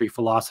 19th century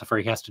philosopher,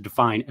 he has to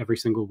define every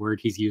single word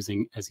he's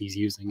using as he's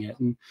using it.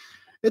 And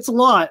it's a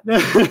lot.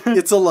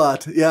 It's a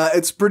lot. Yeah,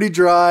 it's pretty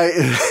dry.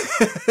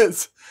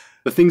 It's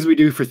the things we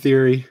do for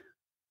theory.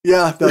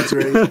 Yeah, that's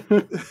right.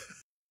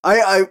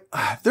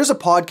 There's a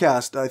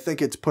podcast, I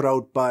think it's put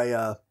out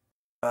by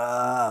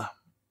I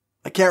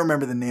can't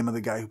remember the name of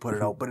the guy who put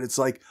it out, but it's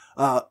like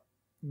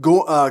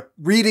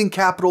reading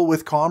Capital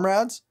with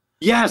Comrades.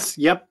 Yes,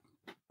 yep.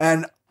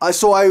 And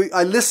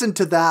I listened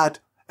to that,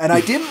 and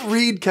I didn't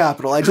read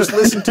Capital. I just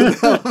listened to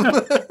them.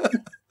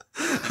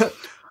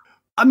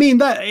 I mean,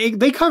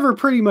 they cover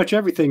pretty much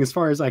everything as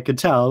far as I could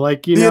tell.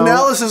 Like, the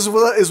analysis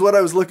is what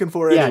I was looking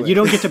for. Yeah, anyway. You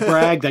don't get to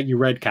brag that you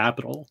read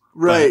Capital.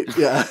 Right,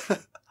 yeah.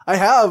 I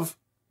have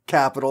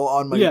Capital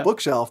on my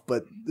bookshelf,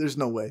 but there's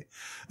no way.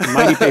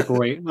 Mighty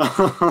paperweight.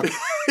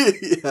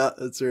 Yeah,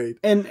 that's right.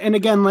 And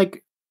again,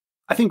 like,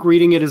 I think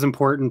reading it is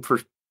important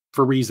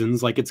for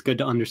reasons. Like, it's good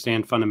to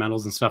understand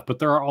fundamentals and stuff, but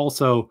there are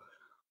also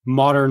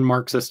modern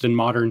Marxists and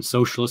modern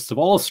socialists of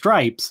all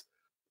stripes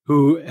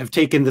who have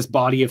taken this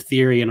body of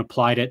theory and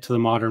applied it to the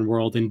modern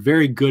world in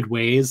very good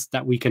ways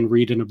that we can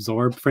read and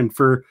absorb. And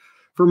for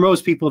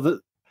most people,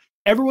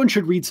 everyone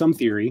should read some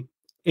theory.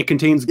 It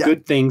contains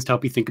good things to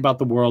help you think about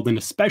the world, and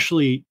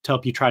especially to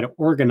help you try to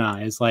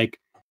organize.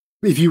 Like,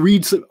 if you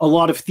read a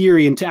lot of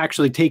theory and to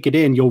actually take it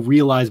in, you'll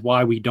realize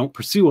why we don't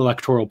pursue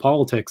electoral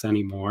politics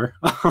anymore.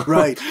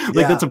 Right.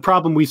 That's a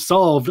problem we've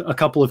solved a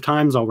couple of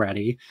times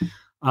already.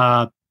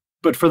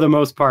 But for the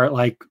most part,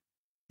 like,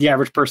 the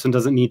average person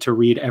doesn't need to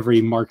read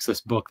every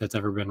Marxist book that's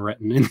ever been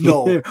written,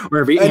 or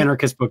every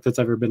anarchist book that's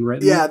ever been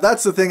written. Yeah,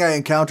 that's the thing I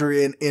encounter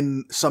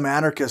in some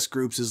anarchist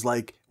groups is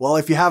like, well,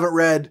 if you haven't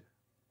read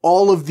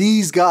all of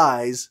these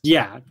guys,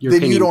 then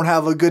you don't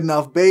have a good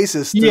enough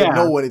basis to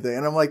know anything.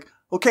 And I'm like,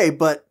 okay,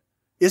 but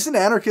isn't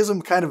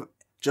anarchism kind of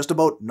just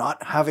about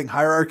not having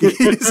hierarchies?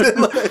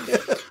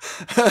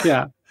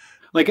 Yeah.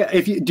 Like,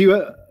 if you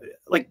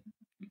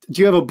do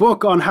you have a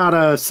book on how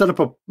to set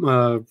up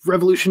a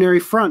revolutionary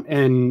front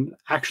and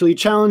actually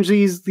challenge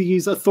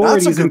these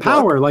authorities in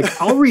power?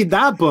 Like, I'll read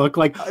that book.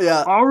 Like,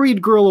 I'll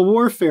read Guerrilla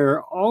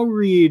Warfare. I'll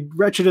read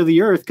Wretched of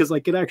the Earth, because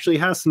like, it actually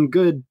has some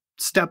good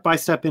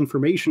step-by-step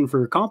information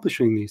for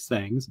accomplishing these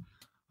things.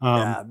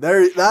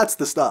 That's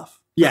the stuff.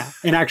 Yeah.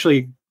 And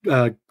actually,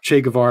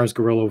 Che Guevara's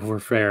Guerrilla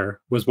Warfare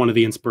was one of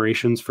the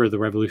inspirations for the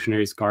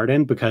Revolutionaries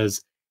Garden,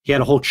 because he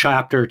had a whole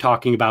chapter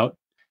talking about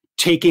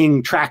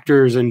taking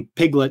tractors and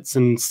piglets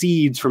and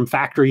seeds from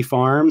factory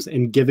farms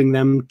and giving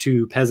them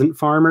to peasant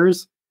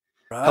farmers,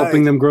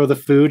 helping them grow the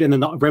food. And then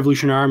the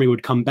Revolutionary Army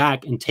would come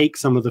back and take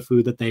some of the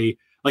food that they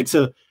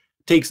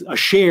takes a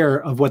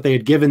share of what they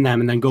had given them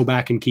and then go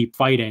back and keep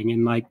fighting.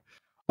 And like,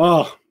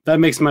 oh, that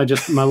makes my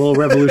little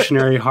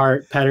revolutionary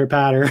heart patter.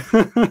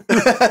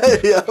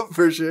 Yeah,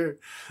 for sure.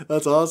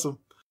 That's awesome.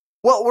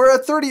 Well, we're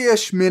at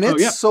 30-ish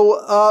minutes,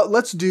 so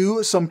let's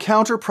do some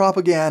counter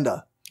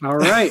propaganda. All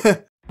right.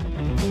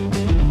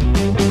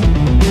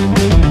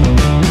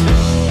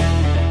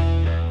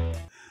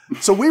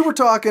 So we were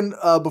talking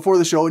before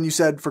the show, and you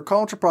said for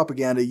counter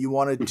propaganda, you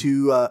wanted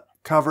to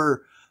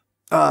cover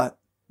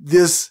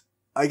this,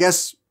 I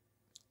guess,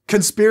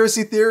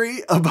 conspiracy theory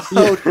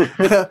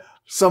about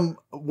some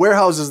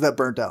warehouses that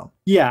burnt down.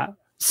 Yeah.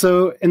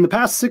 So in the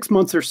past 6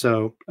 months or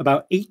so,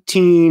 about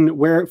 18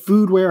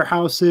 food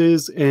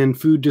warehouses and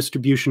food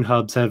distribution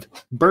hubs have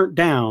burnt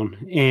down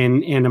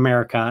in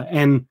America.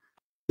 And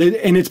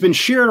it's been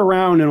shared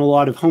around in a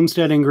lot of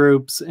homesteading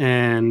groups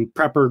and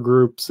prepper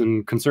groups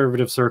and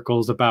conservative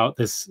circles about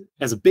this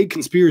as a big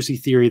conspiracy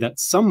theory that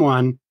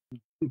someone,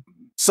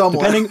 I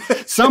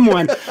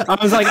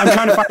was like, I'm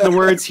trying to find the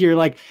words here.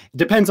 Like, it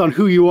depends on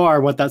who you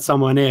are, what that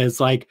someone is.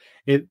 Like,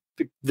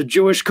 the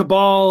Jewish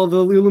cabal,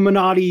 the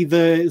Illuminati,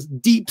 the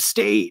deep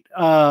state,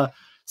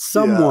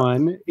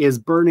 someone is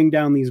burning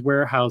down these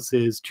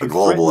warehouses to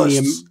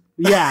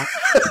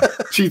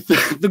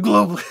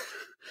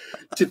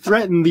to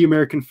threaten the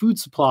American food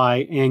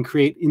supply and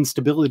create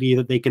instability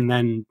that they can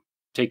then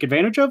take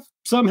advantage of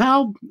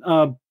somehow.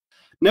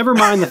 Never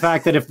mind the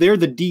fact that if they're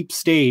the deep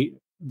state,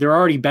 they're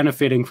already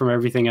benefiting from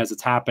everything as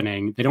it's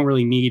happening. They don't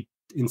really need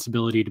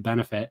instability to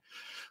benefit.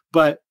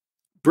 But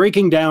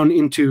breaking down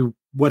into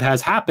what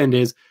has happened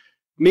is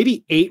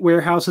maybe 8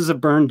 warehouses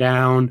have burned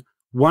down.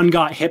 One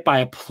got hit by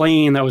a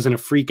plane that was in a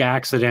freak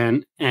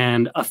accident,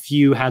 and a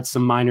few had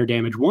some minor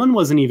damage. One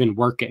wasn't even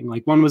working.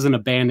 Like, one was an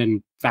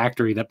abandoned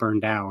factory that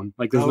burned down.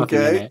 Like, there's nothing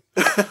in it.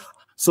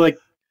 So, like,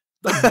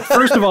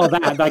 first of all,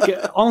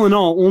 all in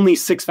all, only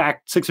 6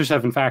 or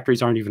 7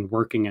 factories aren't even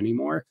working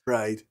anymore.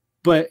 Right.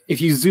 But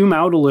if you zoom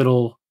out a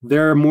little,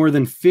 there are more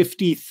than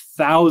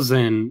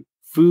 50,000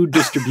 food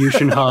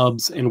distribution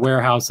hubs and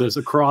warehouses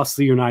across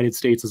the United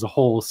States as a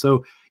whole.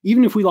 So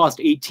even if we lost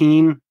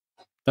 18,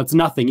 That's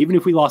nothing. Even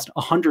if we lost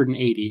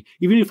 180,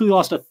 even if we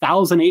lost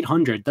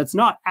 1,800, that's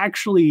not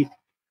actually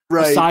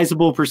a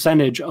sizable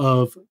percentage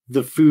of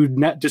the food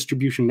net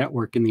distribution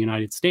network in the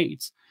United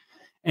States.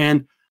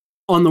 And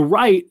on the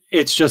right,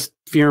 it's just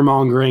fear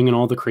mongering and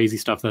all the crazy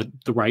stuff that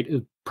the right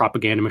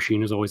propaganda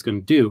machine is always going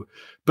to do.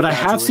 But I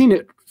have seen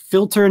it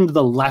filter into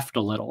the left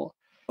a little.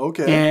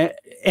 Okay.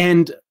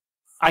 And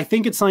I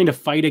think it's something to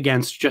fight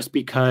against, just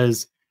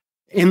because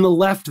in the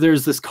left,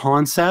 there's this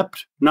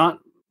concept, not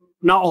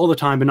all the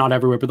time, but not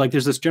everywhere, but like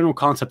there's this general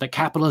concept that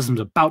capitalism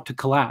is about to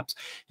collapse.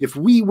 If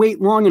we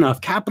wait long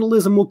enough,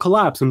 capitalism will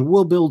collapse and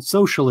we'll build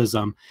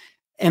socialism.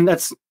 And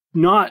that's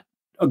not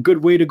a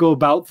good way to go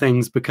about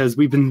things, because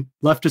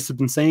leftists have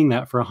been saying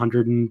that for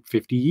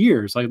 150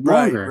 years, like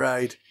longer.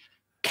 Right.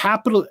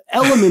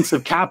 Elements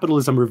of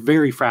capitalism are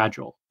very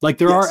fragile. Like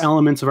there are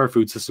elements of our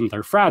food system that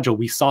are fragile.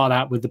 We saw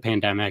that with the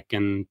pandemic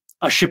and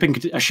a ship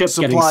getting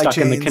stuck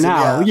in the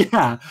canal.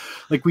 Yeah.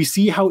 Like we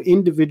see how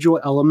individual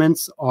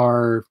elements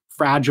are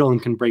fragile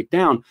and can break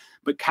down,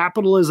 but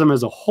capitalism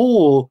as a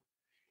whole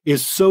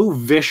is so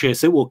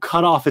vicious, it will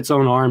cut off its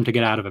own arm to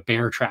get out of a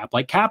bear trap.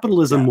 Like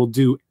capitalism will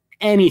do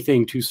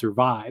anything to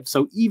survive.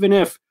 So even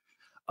if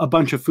a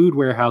bunch of food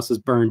warehouses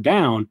burn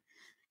down,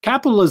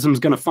 capitalism is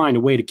going to find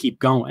a way to keep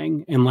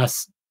going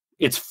unless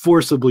it's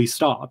forcibly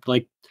stopped.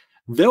 Like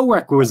they'll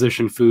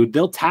requisition food.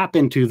 They'll tap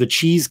into the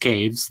cheese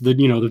caves,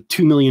 the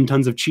 2 million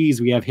tons of cheese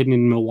we have hidden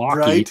in Milwaukee.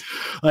 Right.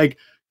 Like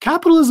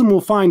capitalism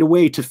will find a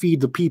way to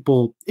feed the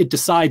people it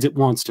decides it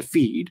wants to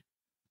feed.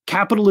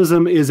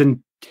 Capitalism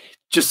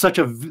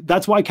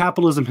that's why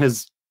capitalism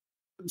has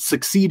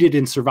succeeded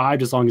and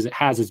survived as long as it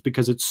has, is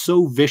because it's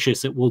so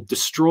vicious. It will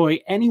destroy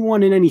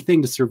anyone and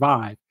anything to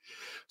survive.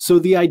 So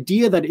the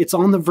idea that it's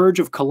on the verge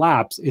of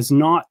collapse is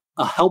not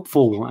a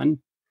helpful one.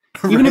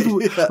 Even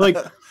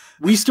if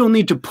we still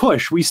need to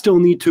push, we still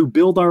need to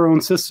build our own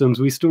systems,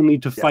 we still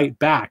need to fight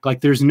back.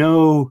 Like there's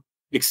no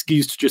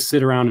excuse to just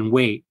sit around and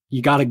wait.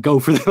 You got to go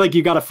for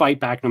you got to fight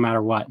back no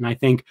matter what. And I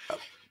think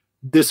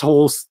this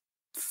whole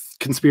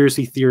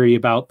conspiracy theory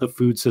about the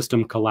food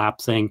system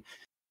collapsing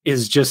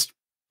is just,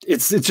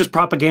 it's just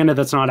propaganda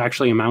that's not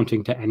actually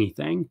amounting to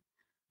anything.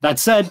 That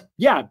said,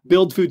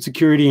 build food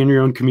security in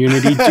your own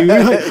community.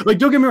 Don't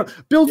get me wrong,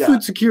 build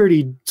food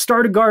security,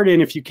 start a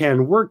garden if you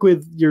can, work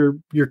with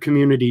your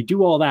community,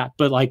 do all that.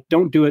 But like,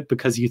 don't do it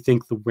because you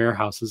think the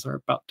warehouses are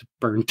about to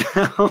burn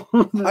down.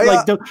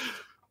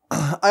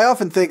 I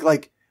often think,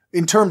 like,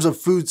 in terms of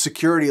food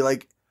security,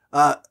 like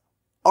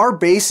our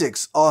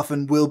basics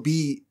often will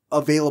be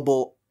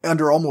available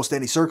under almost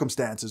any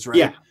circumstances,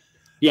 right?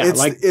 Yeah.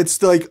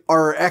 It's like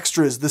our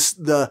extras,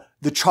 the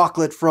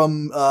chocolate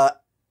from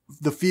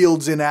the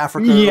fields in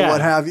Africa or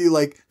what have you.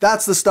 Like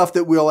that's the stuff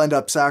that we'll end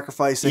up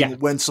sacrificing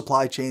when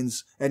supply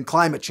chains and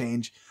climate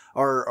change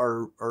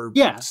are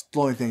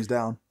slowing things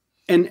down.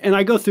 And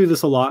I go through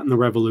this a lot in the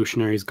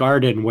Revolutionaries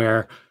Garden,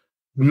 where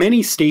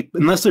many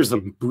unless there's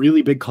a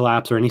really big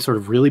collapse or any sort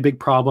of really big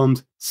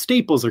problems,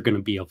 staples are going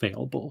to be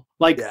available.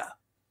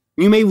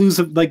 You may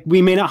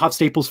we may not have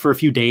staples for a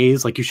few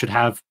days. Like you should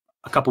have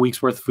a couple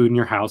weeks worth of food in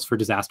your house for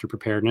disaster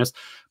preparedness.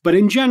 But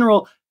in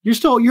general,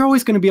 you're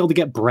always going to be able to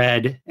get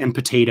bread and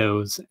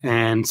potatoes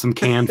and some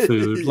canned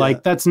food.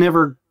 Like that's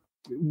never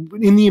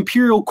in the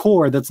imperial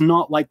core. That's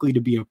not likely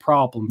to be a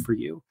problem for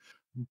you.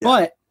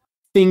 But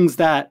things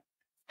that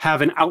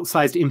have an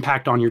outsized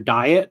impact on your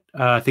diet,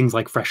 things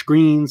like fresh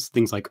greens,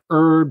 things like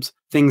herbs,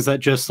 things that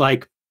just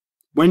like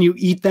when you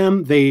eat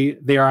them, they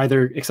are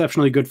either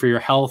exceptionally good for your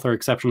health or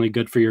exceptionally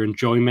good for your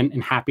enjoyment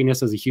and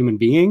happiness as a human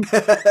being.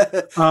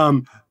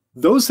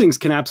 Those things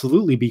can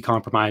absolutely be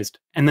compromised.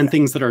 And then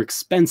things that are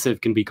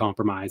expensive can be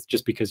compromised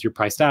just because you're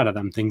priced out of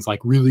them. Things like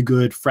really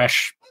good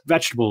fresh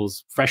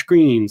vegetables, fresh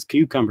greens,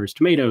 cucumbers,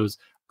 tomatoes,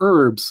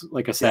 herbs,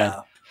 like I said.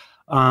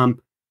 And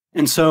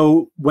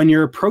so when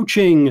you're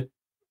approaching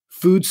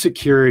food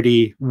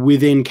security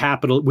within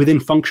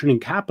functioning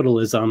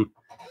capitalism,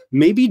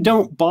 maybe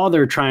don't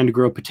bother trying to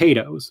grow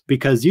potatoes,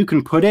 because you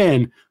can put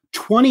in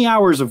 20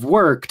 hours of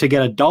work to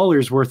get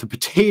 $1 worth of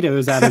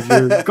potatoes out of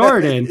your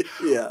garden.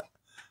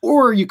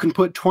 Or you can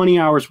put 20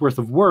 hours worth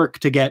of work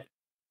to get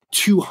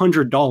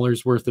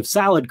 $200 worth of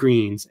salad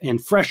greens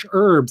and fresh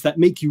herbs that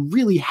make you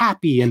really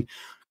happy and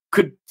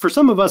could, for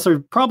some of us, are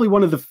probably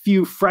one of the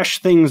few fresh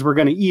things we're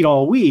going to eat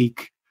all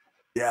week.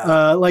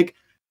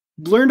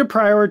 Learn to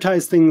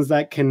prioritize things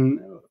that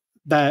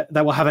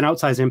will have an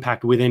outsized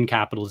impact within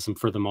capitalism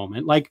for the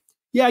moment. Like,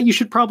 you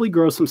should probably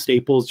grow some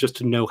staples just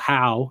to know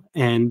how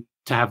and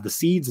to have the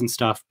seeds and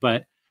stuff,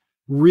 but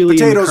really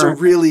potatoes are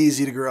really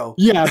easy to grow.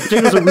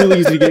 Potatoes are really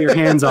easy to get your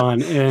hands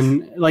on,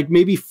 and like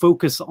maybe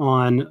focus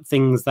on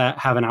things that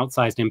have an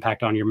outsized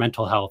impact on your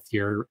mental health,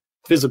 your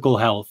physical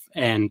health,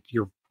 and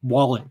your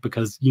wallet,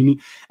 because you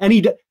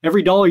need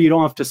every dollar you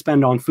don't have to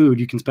spend on food,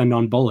 you can spend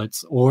on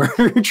bullets or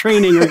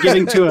training or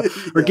giving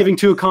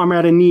to a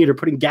comrade in need or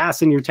putting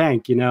gas in your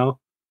tank,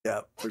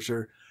 for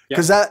sure.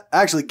 Because that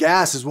actually,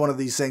 gas is one of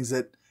these things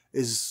that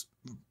is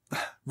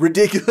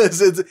ridiculous.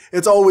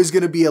 It's always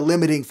going to be a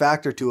limiting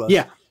factor to us.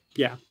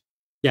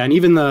 Yeah, and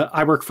even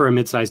I work for a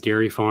mid-sized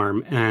dairy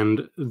farm,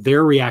 and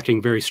they're reacting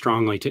very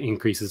strongly to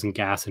increases in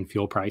gas and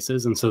fuel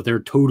prices. And so they're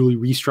totally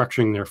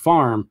restructuring their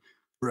farm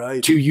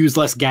to use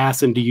less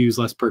gas and to use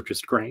less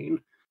purchased grain.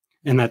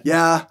 And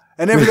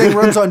and everything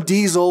runs on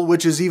diesel,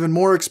 which is even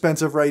more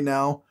expensive right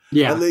now.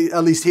 Yeah.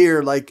 At least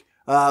here, like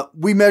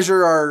we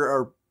measure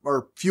our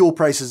fuel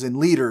prices in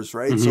liters,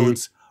 right? So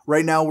it's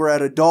right now we're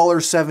at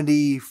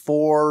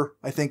 $1.74,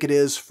 I think it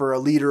is, for a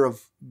liter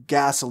of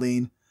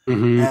gasoline,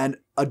 and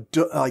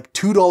like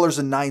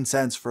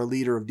 $2.09 for a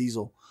liter of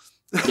diesel.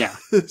 Yeah.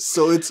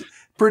 So it's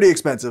pretty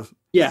expensive.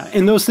 Yeah.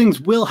 And those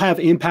things will have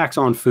impacts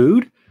on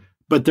food,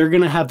 but they're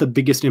going to have the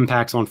biggest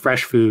impacts on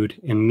fresh food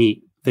and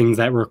meat, things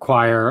that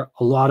require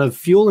a lot of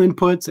fuel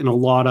inputs and a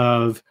lot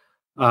of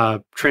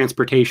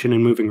transportation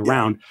and moving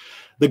around.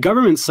 The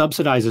government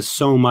subsidizes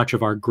so much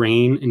of our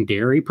grain and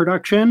dairy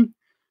production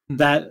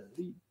that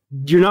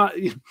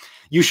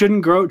you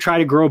shouldn't try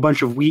to grow a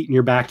bunch of wheat in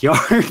your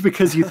backyard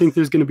because you think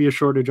there's going to be a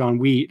shortage on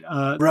wheat.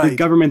 The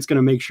government's going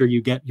to make sure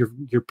you get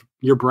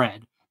your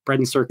bread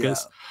and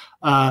circus.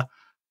 But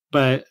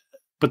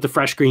the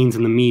fresh greens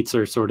and the meats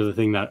are sort of the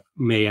thing that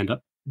may end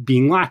up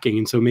being lacking.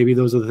 And so maybe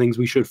those are the things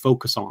we should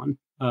focus on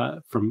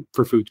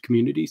for food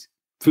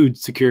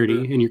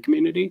security in your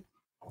community.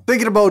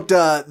 Thinking about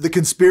the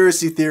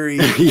conspiracy theory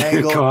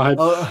angle,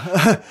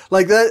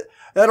 like that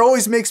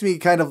always makes me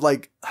kind of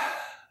like,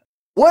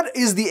 what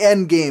is the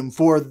end game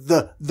for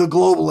the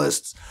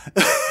globalists?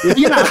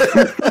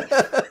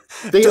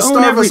 They to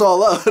starve us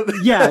all out.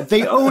 Yeah,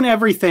 they own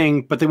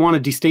everything, but they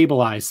want to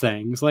destabilize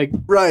things. Like,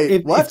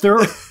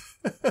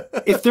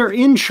 if they're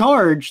in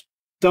charge,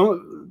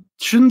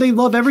 shouldn't they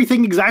love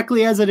everything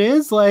exactly as it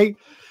is? Like,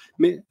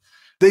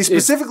 they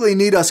specifically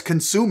need us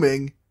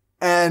consuming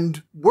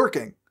and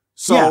working.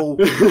 So,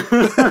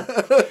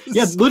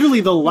 literally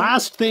the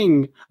last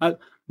thing,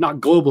 not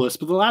globalists,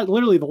 but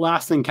literally the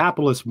last thing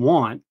capitalists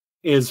want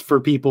is for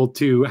people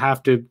to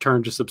have to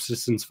turn to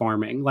subsistence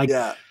farming. Like,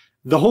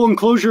 the whole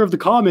enclosure of the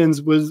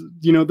commons was,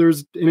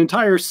 there's an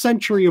entire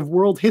century of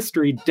world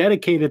history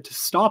dedicated to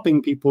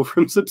stopping people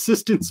from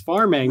subsistence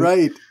farming,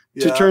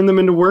 to turn them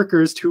into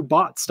workers who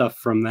bought stuff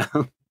from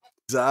them.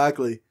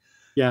 Exactly.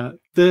 Yeah.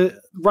 The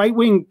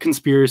right-wing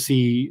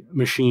conspiracy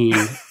machine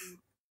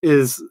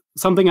is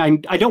something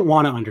I don't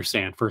want to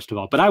understand, first of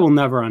all, but I will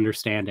never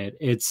understand it.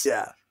 It's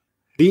the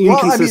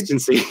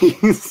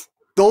inconsistencies.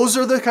 Those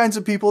are the kinds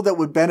of people that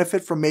would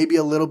benefit from maybe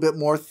a little bit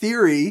more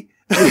theory.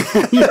 Like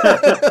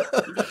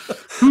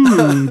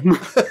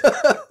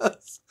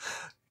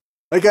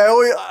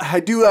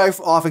I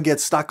often get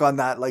stuck on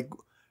that. Like,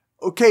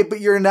 okay, but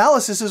your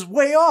analysis is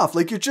way off.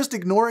 Like, you're just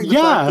ignoring the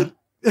fact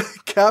that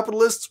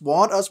capitalists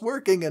want us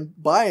working and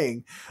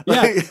buying.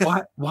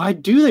 Why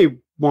do they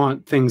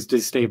want things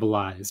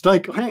destabilized?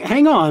 Like,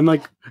 hang on.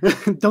 Like,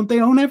 don't they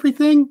own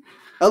everything?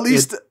 At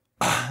least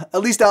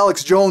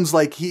Alex Jones,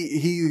 like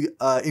he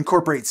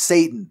incorporates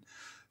Satan.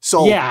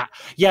 So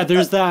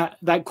there's that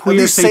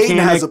queer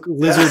satanic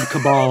lizard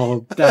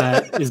cabal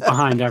that is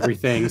behind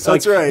everything. So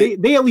that's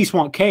right. They at least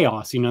want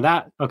chaos,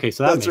 that. Okay,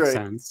 so that makes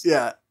sense.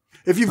 Yeah.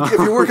 If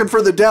you're working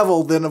for the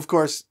devil, then of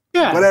course,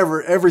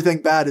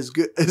 everything bad is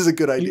a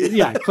good idea.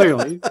 Yeah,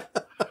 clearly.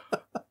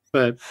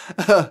 But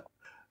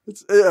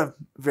it's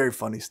very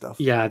funny stuff.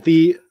 Yeah,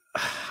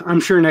 I'm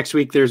sure next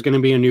week there's going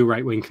to be a new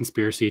right-wing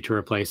conspiracy to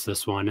replace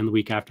this one, and the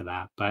week after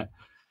that. But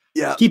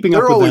keeping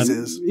up with always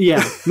them, is.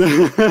 Yeah.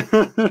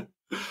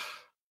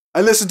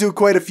 I listen to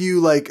quite a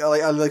few. I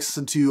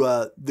listen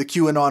to the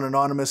QAnon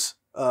Anonymous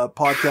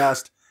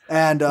podcast,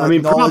 and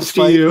props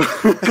to you.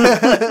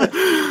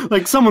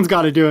 Like, someone's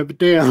got to do it, but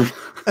damn.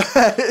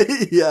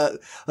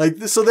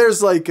 So there's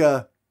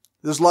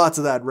there's lots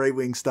of that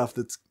right-wing stuff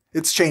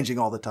it's changing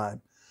all the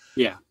time.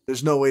 Yeah.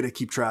 There's no way to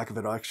keep track of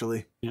it,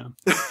 actually. Yeah.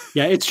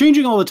 Yeah, it's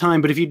changing all the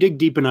time, but if you dig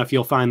deep enough,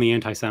 you'll find the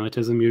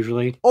anti-Semitism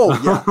usually. Oh,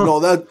 yeah. No,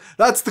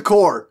 that's the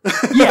core.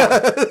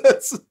 Yeah.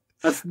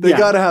 They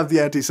got to have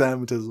the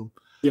anti-Semitism.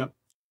 Yeah.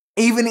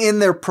 Even in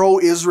their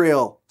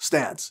pro-Israel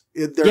stance,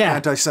 they're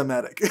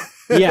anti-Semitic.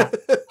 Yeah.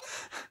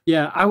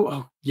 Yeah. I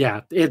was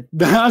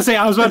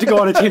about to go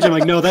on a tangent. I'm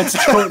like, no, that's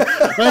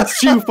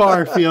too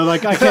far afield.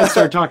 Like, I can't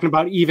start talking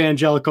about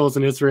evangelicals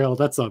in Israel.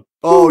 That's a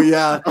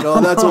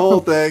that's a whole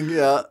thing.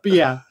 Yeah.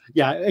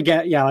 But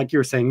again, like you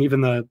were saying,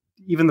 even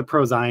the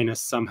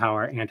pro-Zionists somehow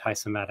are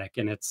anti-Semitic,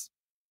 and it's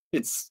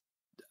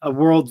a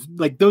world,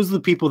 like, those are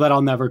the people that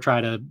I'll never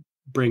try to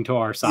bring to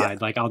our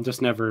side. Like, I'll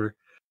just never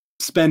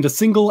spend a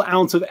single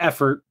ounce of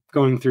effort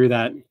going through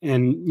that.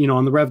 And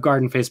on the Rev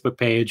Garden Facebook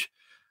page,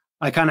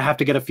 I kind of have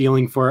to get a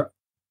feeling for,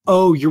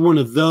 oh, you're one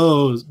of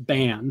those,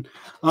 ban.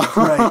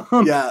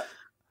 Right.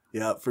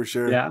 Yeah, for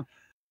sure. Yeah.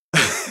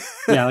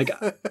 Yeah. Like,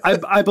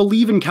 I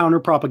believe in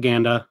counter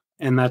propaganda,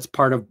 and that's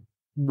part of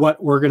what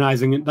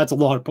organizing, that's a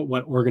lot of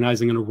what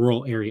organizing in a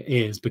rural area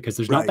is, because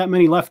there's not that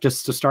many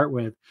leftists to start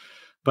with,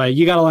 but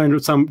you got to learn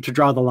to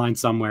draw the line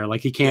somewhere.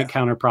 Like, you can't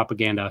counter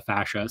propaganda a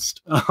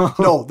fascist.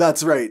 No,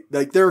 that's right.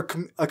 Like,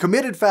 a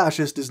committed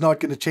fascist is not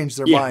going to change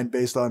their mind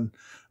based on,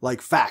 like,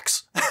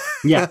 facts.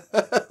 Yeah.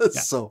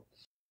 So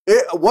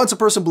Once a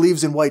person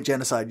believes in white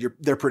genocide,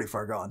 they're pretty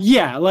far gone.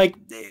 Yeah, like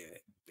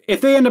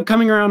if they end up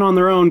coming around on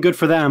their own, good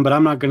for them. But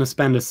I'm not going to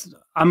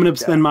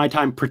spend my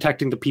time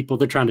protecting the people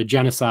they're trying to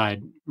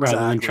genocide rather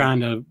than trying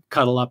to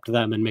cuddle up to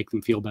them and make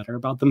them feel better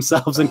about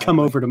themselves and come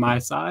over to my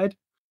side.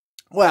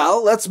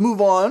 Well, let's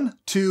move on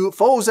to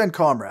foes and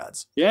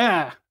comrades.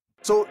 Yeah.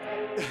 So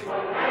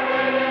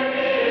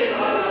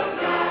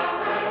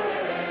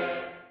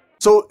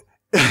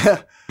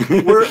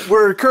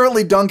we're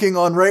currently dunking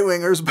on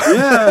right-wingers, but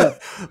yeah.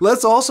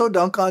 Let's also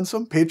dunk on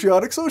some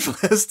patriotic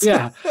socialists.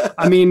 Yeah.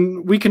 I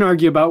mean, we can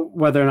argue about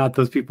whether or not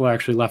those people are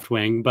actually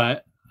left-wing,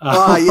 but...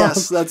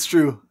 yes, that's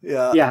true.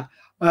 Yeah. Yeah.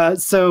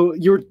 So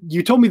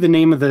you told me the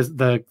name of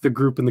the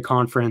group in the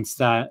conference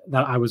that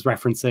I was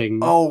referencing.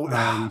 Oh,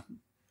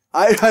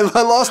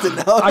 I lost it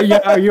now.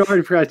 Yeah, you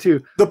already forgot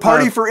too. The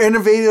Party for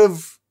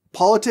Innovative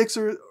Politics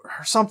or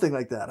something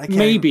like that. I can't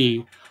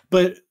maybe.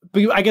 But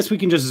I guess we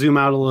can just zoom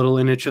out a little,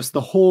 and it's just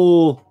the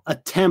whole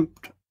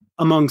attempt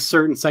among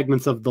certain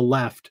segments of the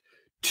left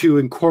to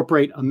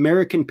incorporate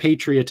American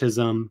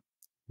patriotism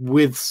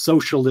with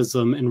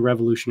socialism and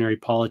revolutionary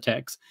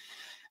politics.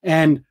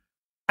 And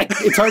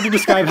it's hard to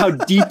describe how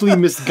deeply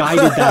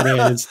misguided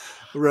that is.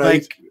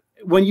 Right. Like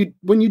when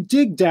you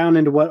dig down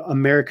into what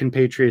American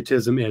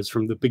patriotism is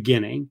from the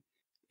beginning,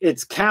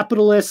 it's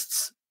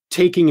capitalists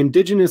taking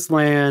indigenous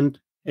land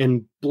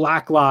and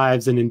Black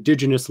lives and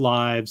indigenous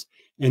lives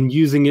and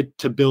using it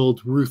to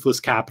build ruthless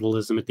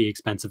capitalism at the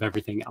expense of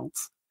everything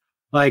else.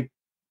 Like,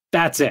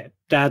 that's it.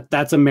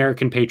 That's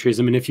American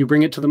patriotism. And if you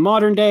bring it to the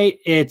modern day,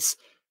 it's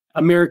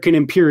American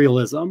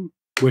imperialism,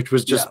 which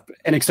was just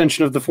an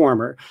extension of the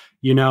former,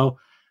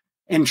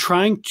 and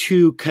trying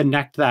to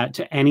connect that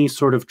to any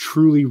sort of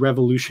truly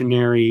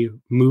revolutionary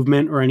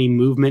movement or any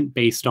movement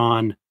based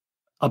on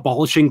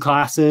abolishing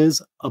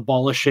classes,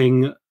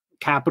 abolishing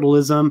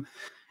capitalism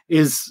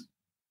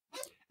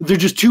they're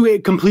just two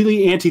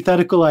completely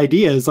antithetical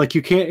ideas. Like,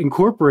 you can't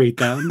incorporate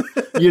them,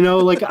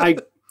 like I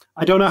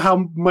don't know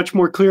how much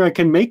more clear I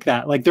can make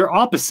that. Like, they're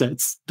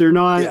opposites. They're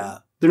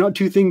not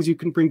two things you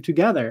can bring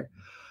together.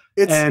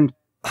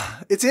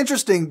 It's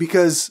interesting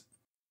because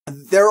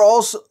they're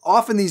also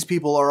often these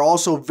people are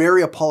also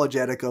very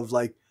apologetic of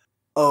like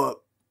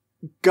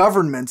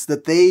governments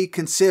that they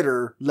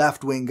consider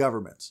left-wing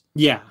governments.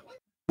 Yeah.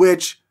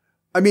 Which,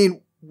 I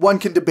mean, one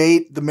can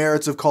debate the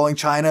merits of calling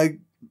China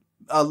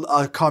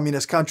a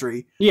communist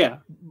country. Yeah.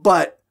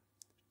 But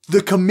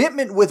the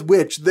commitment with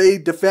which they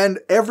defend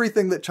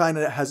everything that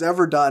China has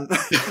ever done.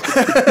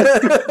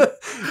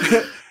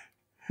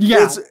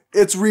 Yeah.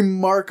 It's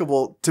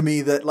remarkable to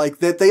me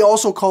that they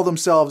also call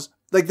themselves,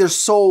 like, they're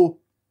so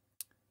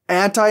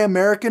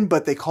anti-American,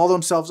 but they call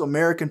themselves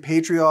American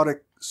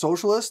patriotic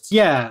socialists.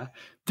 Yeah.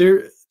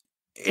 It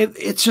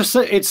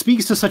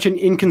speaks to such an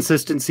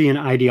inconsistency in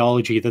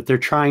ideology that they're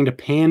trying to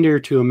pander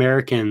to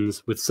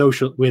Americans with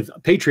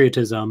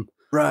patriotism.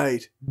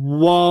 Right.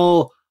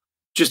 While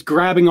just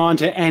grabbing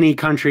onto any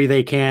country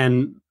they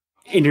can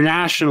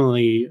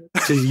internationally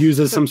to use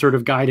as some sort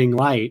of guiding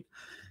light.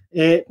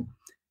 It's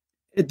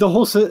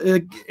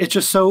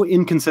just so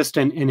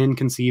inconsistent and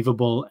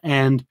inconceivable.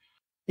 And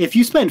if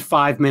you spend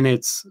 5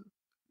 minutes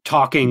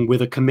talking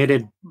with a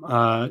committed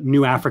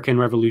new African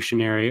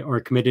revolutionary or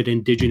a committed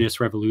indigenous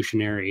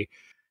revolutionary,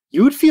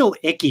 you would feel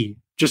icky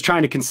just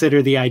trying to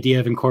consider the idea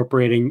of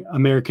incorporating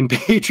American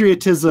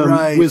patriotism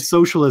with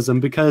socialism,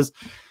 because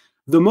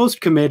the most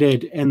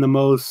committed and the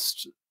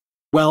most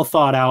well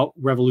thought out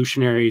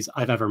revolutionaries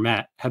I've ever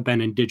met have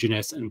been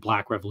indigenous and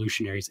Black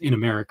revolutionaries in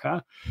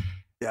America.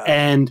 Yeah.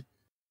 And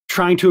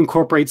trying to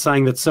incorporate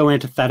something that's so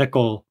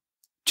antithetical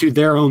to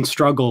their own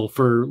struggle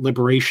for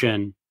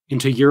liberation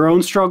into your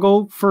own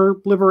struggle for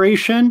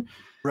liberation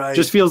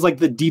just feels like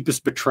the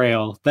deepest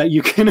betrayal that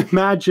you can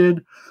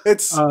imagine.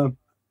 It's, I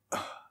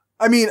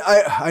mean,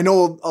 I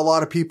know a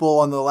lot of people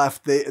on the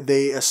left,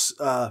 they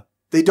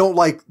don't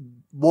like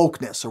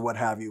wokeness or what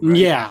have you. Right?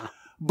 Yeah.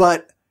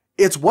 But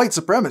it's white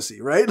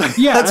supremacy, right? Like,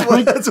 yeah. That's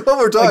what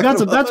we're talking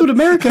about. That's what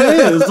America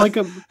is.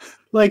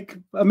 Like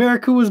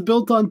America was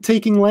built on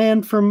taking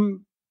land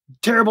from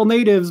terrible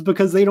natives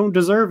because they don't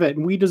deserve it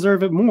and we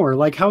deserve it more.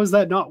 Like, how is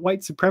that not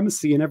white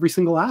supremacy in every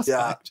single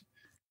aspect?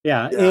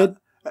 Yeah.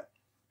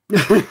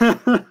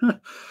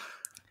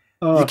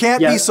 You can't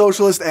be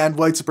socialist and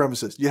white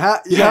supremacist. You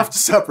have to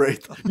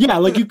separate them. Yeah,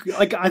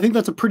 I think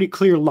that's a pretty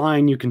clear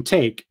line you can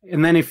take.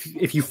 And then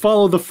if you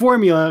follow the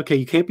formula, okay,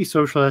 you can't be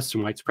socialist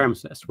and white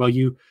supremacist. Well,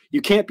 you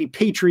can't be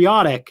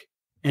patriotic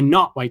and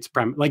not white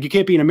supremacist. Like, you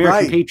can't be an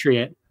American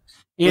patriot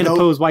and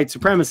oppose white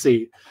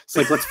supremacy. It's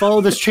like, let's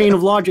follow this chain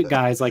of logic,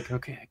 guys. Like,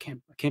 okay, I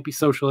can't be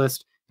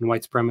socialist and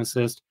white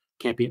supremacist.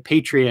 Can't be a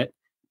patriot,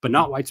 but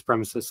not white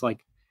supremacist.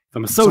 Like, if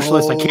I'm a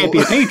socialist, I can't be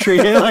a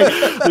patriot.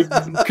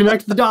 like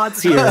connect the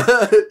dots here.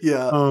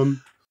 Yeah.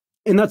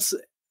 And that's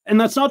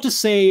not to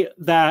say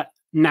that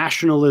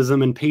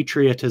nationalism and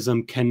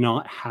patriotism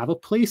cannot have a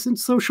place in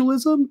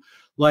socialism,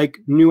 like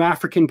New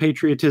African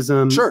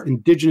patriotism,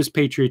 indigenous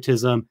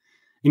patriotism.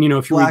 And,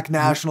 if you Black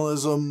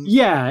nationalism.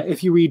 Yeah.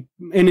 If you read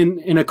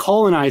in a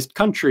colonized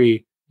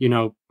country,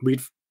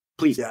 read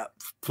please,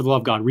 for the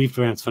love of God, read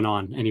Frantz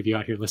Fanon, any of you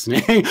out here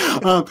listening.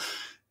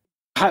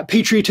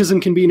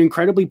 Patriotism can be an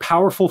incredibly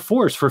powerful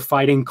force for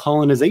fighting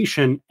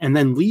colonization and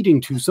then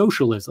leading to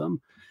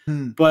socialism.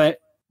 But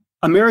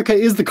America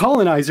is the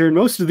colonizer in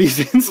most of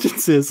these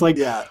instances. Like,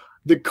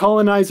 the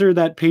colonizer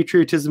that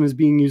patriotism is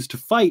being used to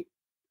fight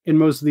in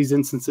most of these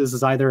instances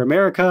is either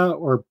America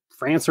or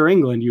France or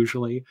England,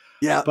 usually.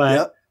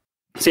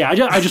 So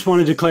I just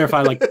wanted to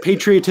clarify, like,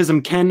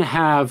 patriotism can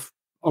have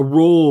a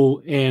role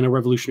in a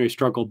revolutionary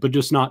struggle, but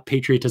just not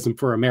patriotism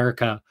for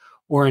America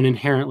or an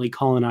inherently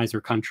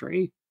colonizer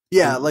country.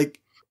 Like,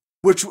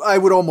 which I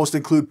would almost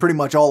include pretty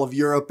much all of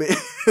Europe.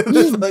 I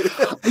mean, like,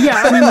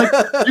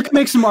 you can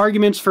make some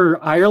arguments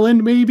for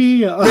Ireland, maybe.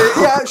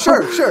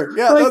 Sure.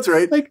 Yeah, like, that's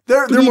right. Like,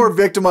 they're more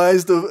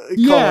victimized of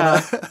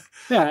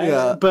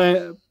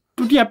but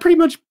pretty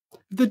much.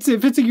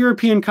 If it's a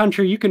European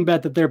country, you can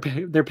bet that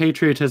their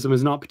patriotism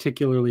is not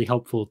particularly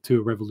helpful to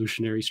a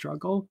revolutionary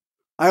struggle.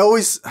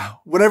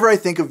 Whenever I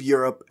think of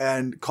Europe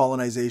and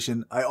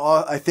colonization,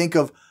 I think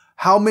of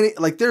how many,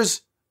 like,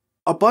 there's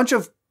a bunch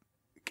of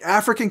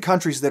African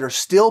countries that are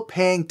still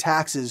paying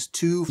taxes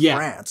to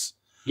France.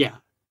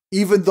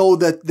 Even though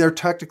that they're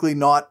technically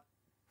not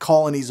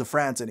colonies of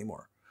France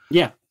anymore.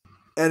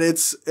 And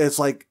it's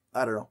like,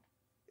 I don't know.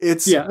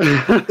 It's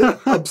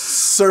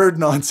absurd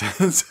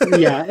nonsense.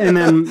 And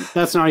then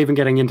that's not even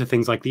getting into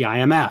things like the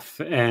IMF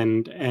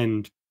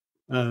and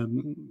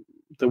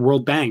the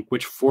World Bank,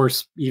 which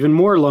force even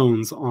more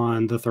loans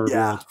on the third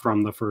world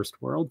from the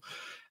first world.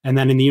 And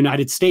then in the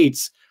United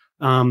States,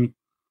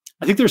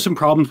 I think there's some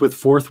problems with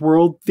fourth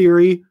world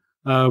theory,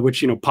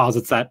 which,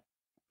 posits that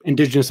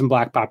indigenous and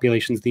black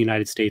populations in the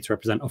United States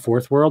represent a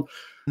fourth world.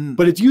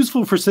 But it's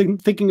useful for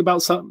thinking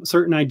about some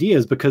certain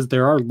ideas, because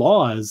there are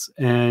laws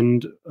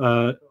and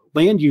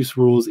land use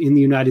rules in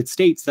the United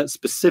States that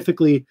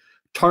specifically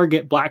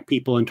target black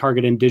people and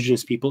target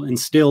indigenous people and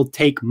still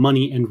take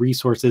money and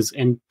resources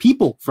and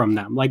people from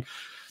them. Like,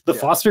 the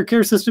foster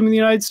care system in the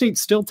United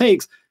States still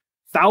takes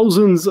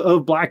thousands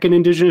of black and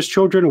indigenous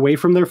children away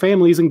from their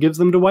families and gives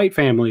them to white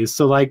families.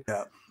 So, like,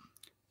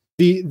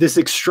 this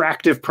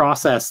extractive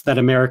process that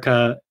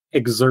America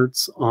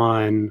exerts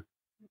on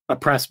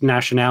oppressed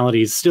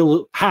nationalities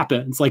still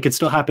happens. Like, it's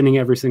still happening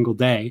every single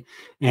day.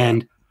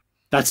 And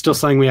that's still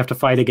something we have to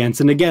fight against.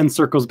 And again,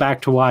 circles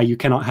back to why you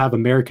cannot have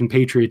American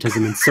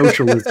patriotism and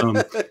socialism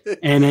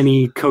and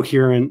any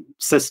coherent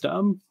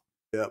system.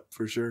 Yeah,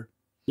 for sure.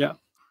 Yeah.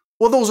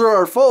 Well, those are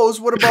our foes.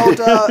 What about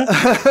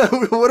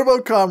what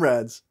about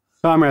comrades?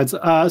 Comrades.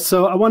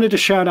 So I wanted to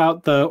shout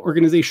out the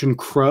organization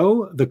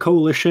CROW, the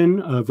Coalition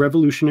of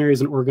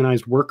Revolutionaries and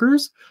Organized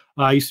Workers.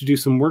 I used to do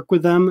some work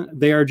with them.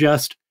 They are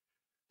just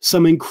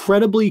some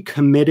incredibly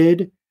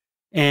committed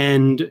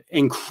and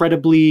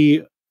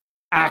incredibly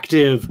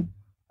active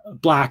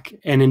Black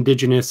and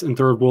Indigenous and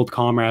Third World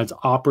comrades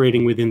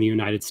operating within the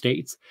United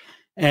States.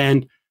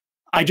 And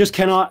I just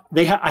cannot,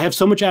 I have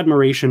so much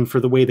admiration for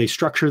the way they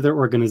structure their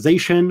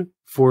organization,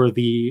 for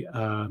the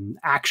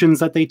actions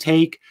that they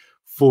take,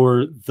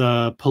 for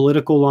the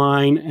political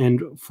line,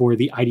 and for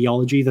the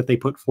ideology that they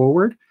put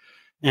forward,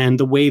 and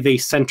the way they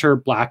center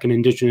Black and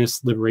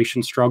Indigenous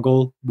liberation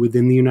struggle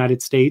within the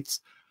United States.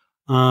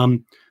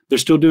 They're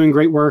still doing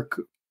great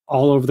work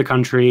all over the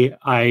country.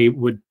 I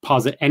would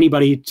posit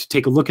anybody to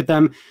take a look at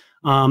them.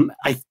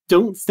 I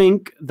don't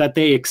think that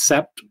they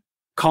accept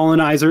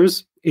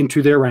colonizers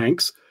into their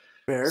ranks.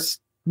 Fair.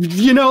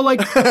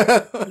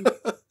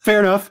 Fair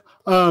enough.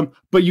 But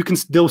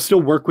they'll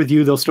still work with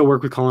you. They'll still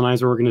work with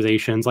colonizer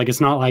organizations. Like,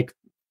 it's not like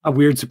a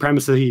weird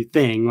supremacy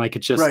thing. Like,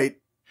 it's just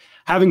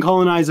having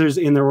colonizers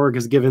in their org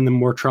has given them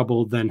more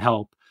trouble than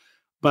help.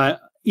 But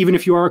even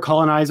if you are a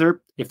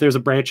colonizer, if there's a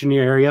branch in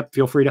your area,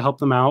 feel free to help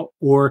them out.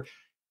 Or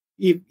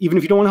even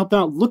if you don't want to help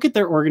them out, look at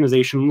their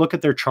organization, look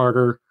at their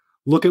charter,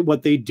 look at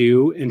what they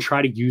do, and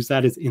try to use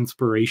that as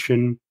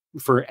inspiration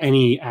for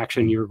any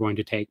action you're going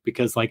to take.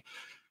 Because, like,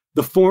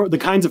 the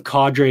kinds of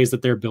cadres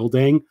that they're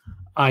building,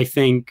 I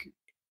think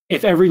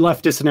if every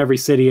leftist in every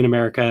city in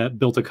America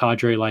built a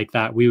cadre like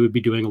that, we would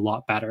be doing a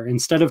lot better.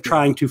 Instead of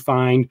trying to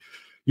find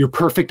your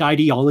perfect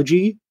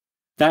ideology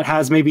that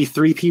has maybe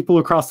 3 people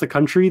across the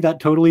country that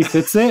totally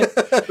fits it.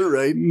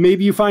 Right.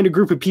 Maybe you find a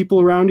group of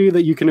people around you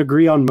that you can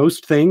agree on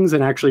most things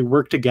and actually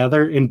work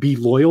together and be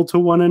loyal to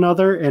one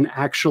another and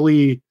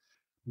actually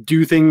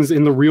do things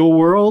in the real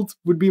world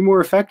would be more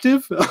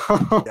effective.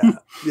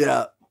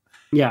 Yeah.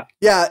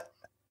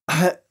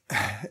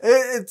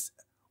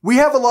 We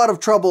have a lot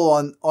of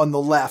trouble on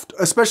the left,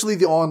 especially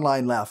the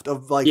online left,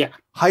 of like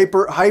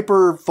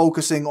hyper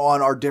focusing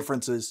on our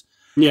differences.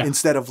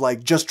 Instead of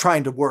like just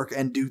trying to work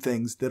and do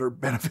things that are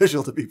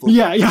beneficial to people.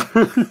 Yeah,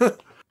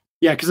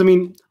 because I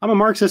mean, I'm a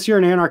Marxist, you're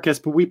an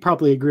anarchist, but we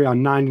probably agree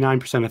on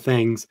 99% of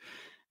things.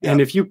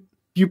 And if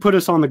you put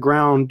us on the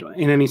ground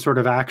in any sort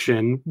of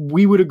action,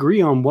 we would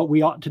agree on what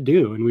we ought to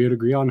do, and we would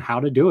agree on how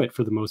to do it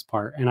for the most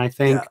part. And I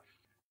think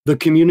the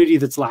community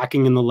that's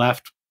lacking in the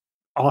left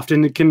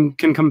often it can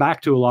come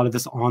back to a lot of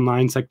this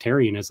online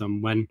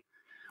sectarianism when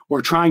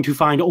or trying to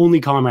find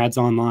only comrades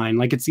online.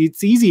 Like it's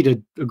easy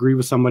to agree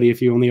with somebody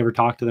if you only ever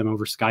talk to them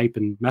over Skype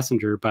and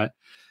Messenger, but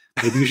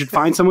maybe you should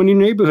find someone in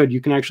your neighborhood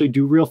you can actually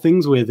do real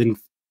things with and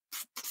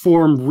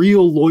form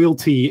real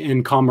loyalty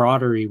and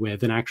camaraderie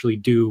with and actually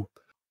do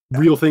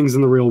real things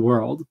in the real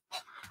world.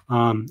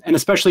 And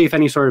especially if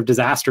any sort of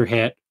disaster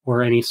hit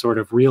or any sort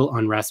of real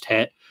unrest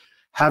hit,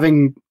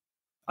 having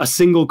a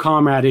single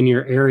comrade in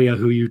your area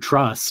who you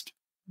trust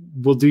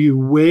will do you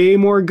way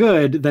more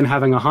good than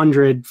having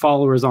 100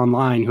 followers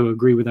online who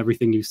agree with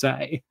everything you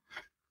say.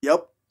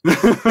 Yep.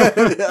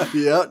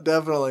 Yeah,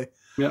 definitely.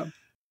 Yeah.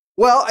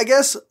 Well, I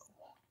guess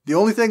the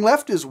only thing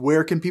left is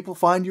where can people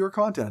find your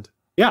content?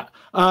 Yeah.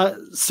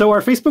 So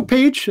our Facebook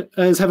page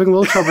is having a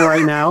little trouble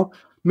right now.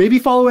 Maybe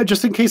follow it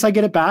just in case I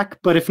get it back.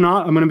 But if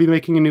not, I'm going to be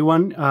making a new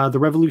one, the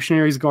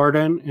Revolutionaries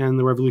Garden and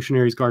the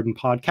Revolutionaries Garden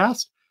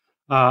podcast.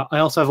 I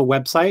also have a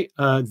website,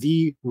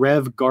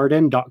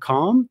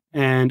 therevgarden.com,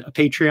 and a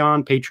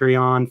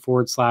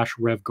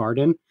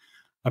Patreon.com/revgarden,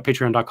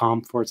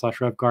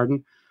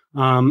 patreon.com/revgarden.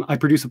 I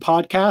produce a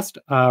podcast.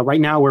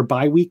 Right now we're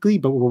bi-weekly,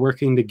 but we're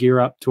working to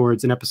gear up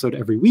towards an episode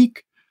every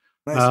week.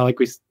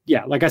 Nice.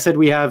 Like I said,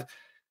 we have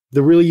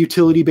the really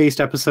utility-based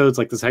episodes,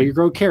 like this is how you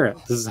grow a carrot,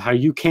 this is how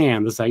you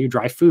can, this is how you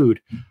dry food.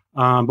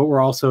 But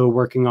we're also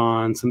working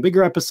on some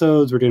bigger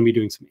episodes. We're going to be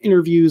doing some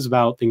interviews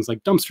about things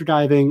like dumpster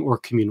diving or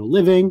communal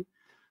living.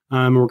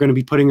 We're going to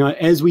be putting out,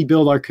 as we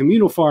build our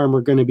communal farm,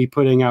 we're going to be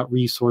putting out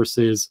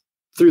resources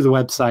through the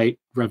website,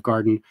 Rev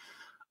Garden,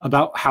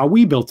 about how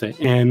we built it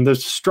and the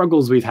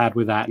struggles we've had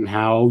with that and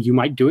how you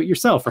might do it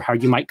yourself or how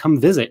you might come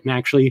visit and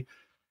actually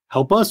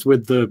help us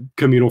with the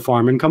communal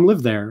farm and come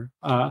live there.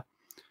 So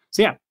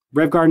yeah,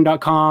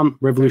 revgarden.com,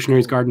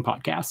 Revolutionaries Garden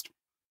podcast.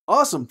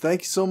 Awesome.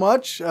 Thank you so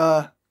much.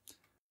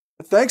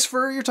 Thanks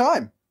for your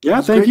time.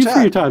 Yeah, thank you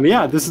for your time.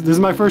 Yeah, this is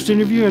my first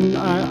interview and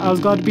I was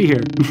glad to be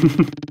here.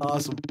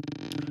 Awesome.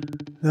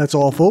 That's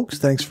all, folks.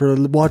 Thanks for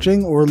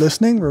watching or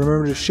listening.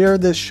 Remember to share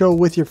this show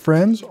with your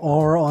friends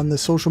or on the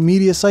social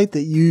media site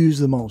that you use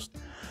the most.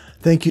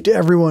 Thank you to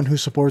everyone who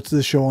supports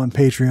this show on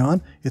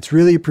Patreon. It's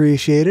really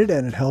appreciated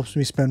and it helps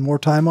me spend more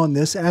time on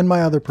this and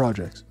my other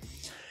projects.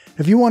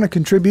 If you want to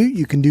contribute,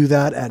 you can do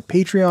that at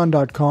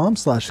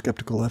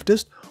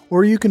patreon.com/skepticalleftist,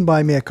 or you can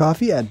buy me a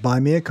coffee at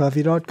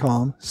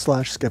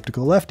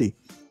buymeacoffee.com/skepticallefty.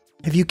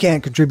 If you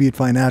can't contribute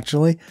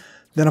financially,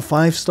 then a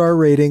 5-star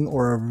rating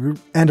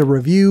and a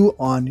review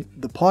on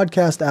the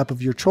podcast app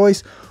of your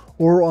choice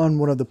or on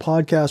one of the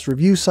podcast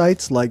review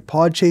sites like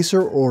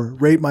Podchaser or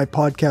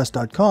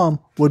ratemypodcast.com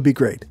would be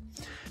great.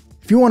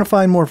 If you want to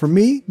find more from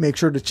me, make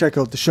sure to check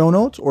out the show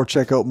notes or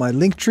check out my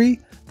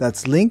Linktree.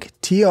 That's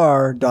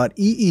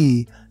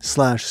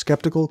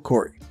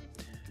linktr.ee/skepticalcory.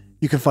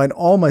 You can find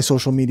all my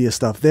social media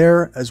stuff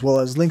there, as well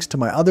as links to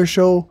my other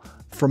show,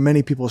 From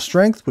Many People's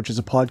Strength, which is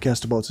a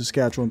podcast about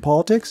Saskatchewan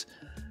politics,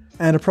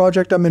 and a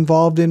project I'm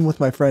involved in with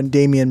my friend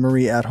Damien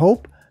Marie at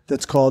Hope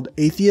that's called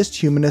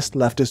Atheist, Humanist,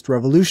 Leftist,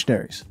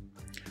 Revolutionaries.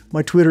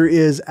 My Twitter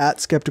is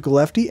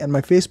 @skepticallefty, and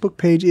my Facebook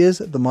page is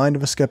The Mind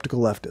of a Skeptical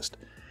Leftist.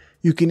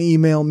 You can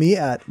email me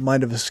at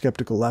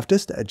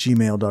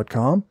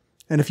mindofaskepticalleftist@gmail.com.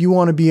 And if you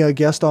want to be a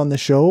guest on the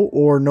show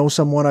or know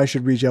someone I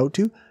should reach out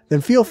to,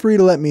 then feel free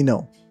to let me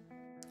know.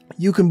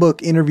 You can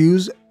book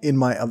interviews in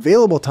my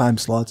available time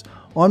slots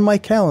on my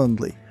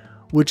Calendly,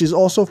 which is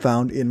also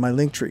found in my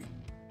Linktree.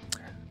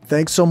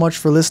 Thanks so much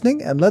for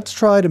listening, and let's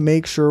try to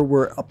make sure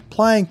we're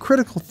applying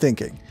critical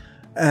thinking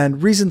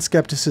and reasoned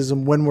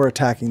skepticism when we're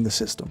attacking the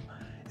system.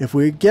 If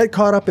we get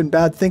caught up in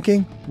bad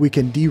thinking, we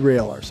can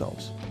derail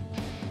ourselves.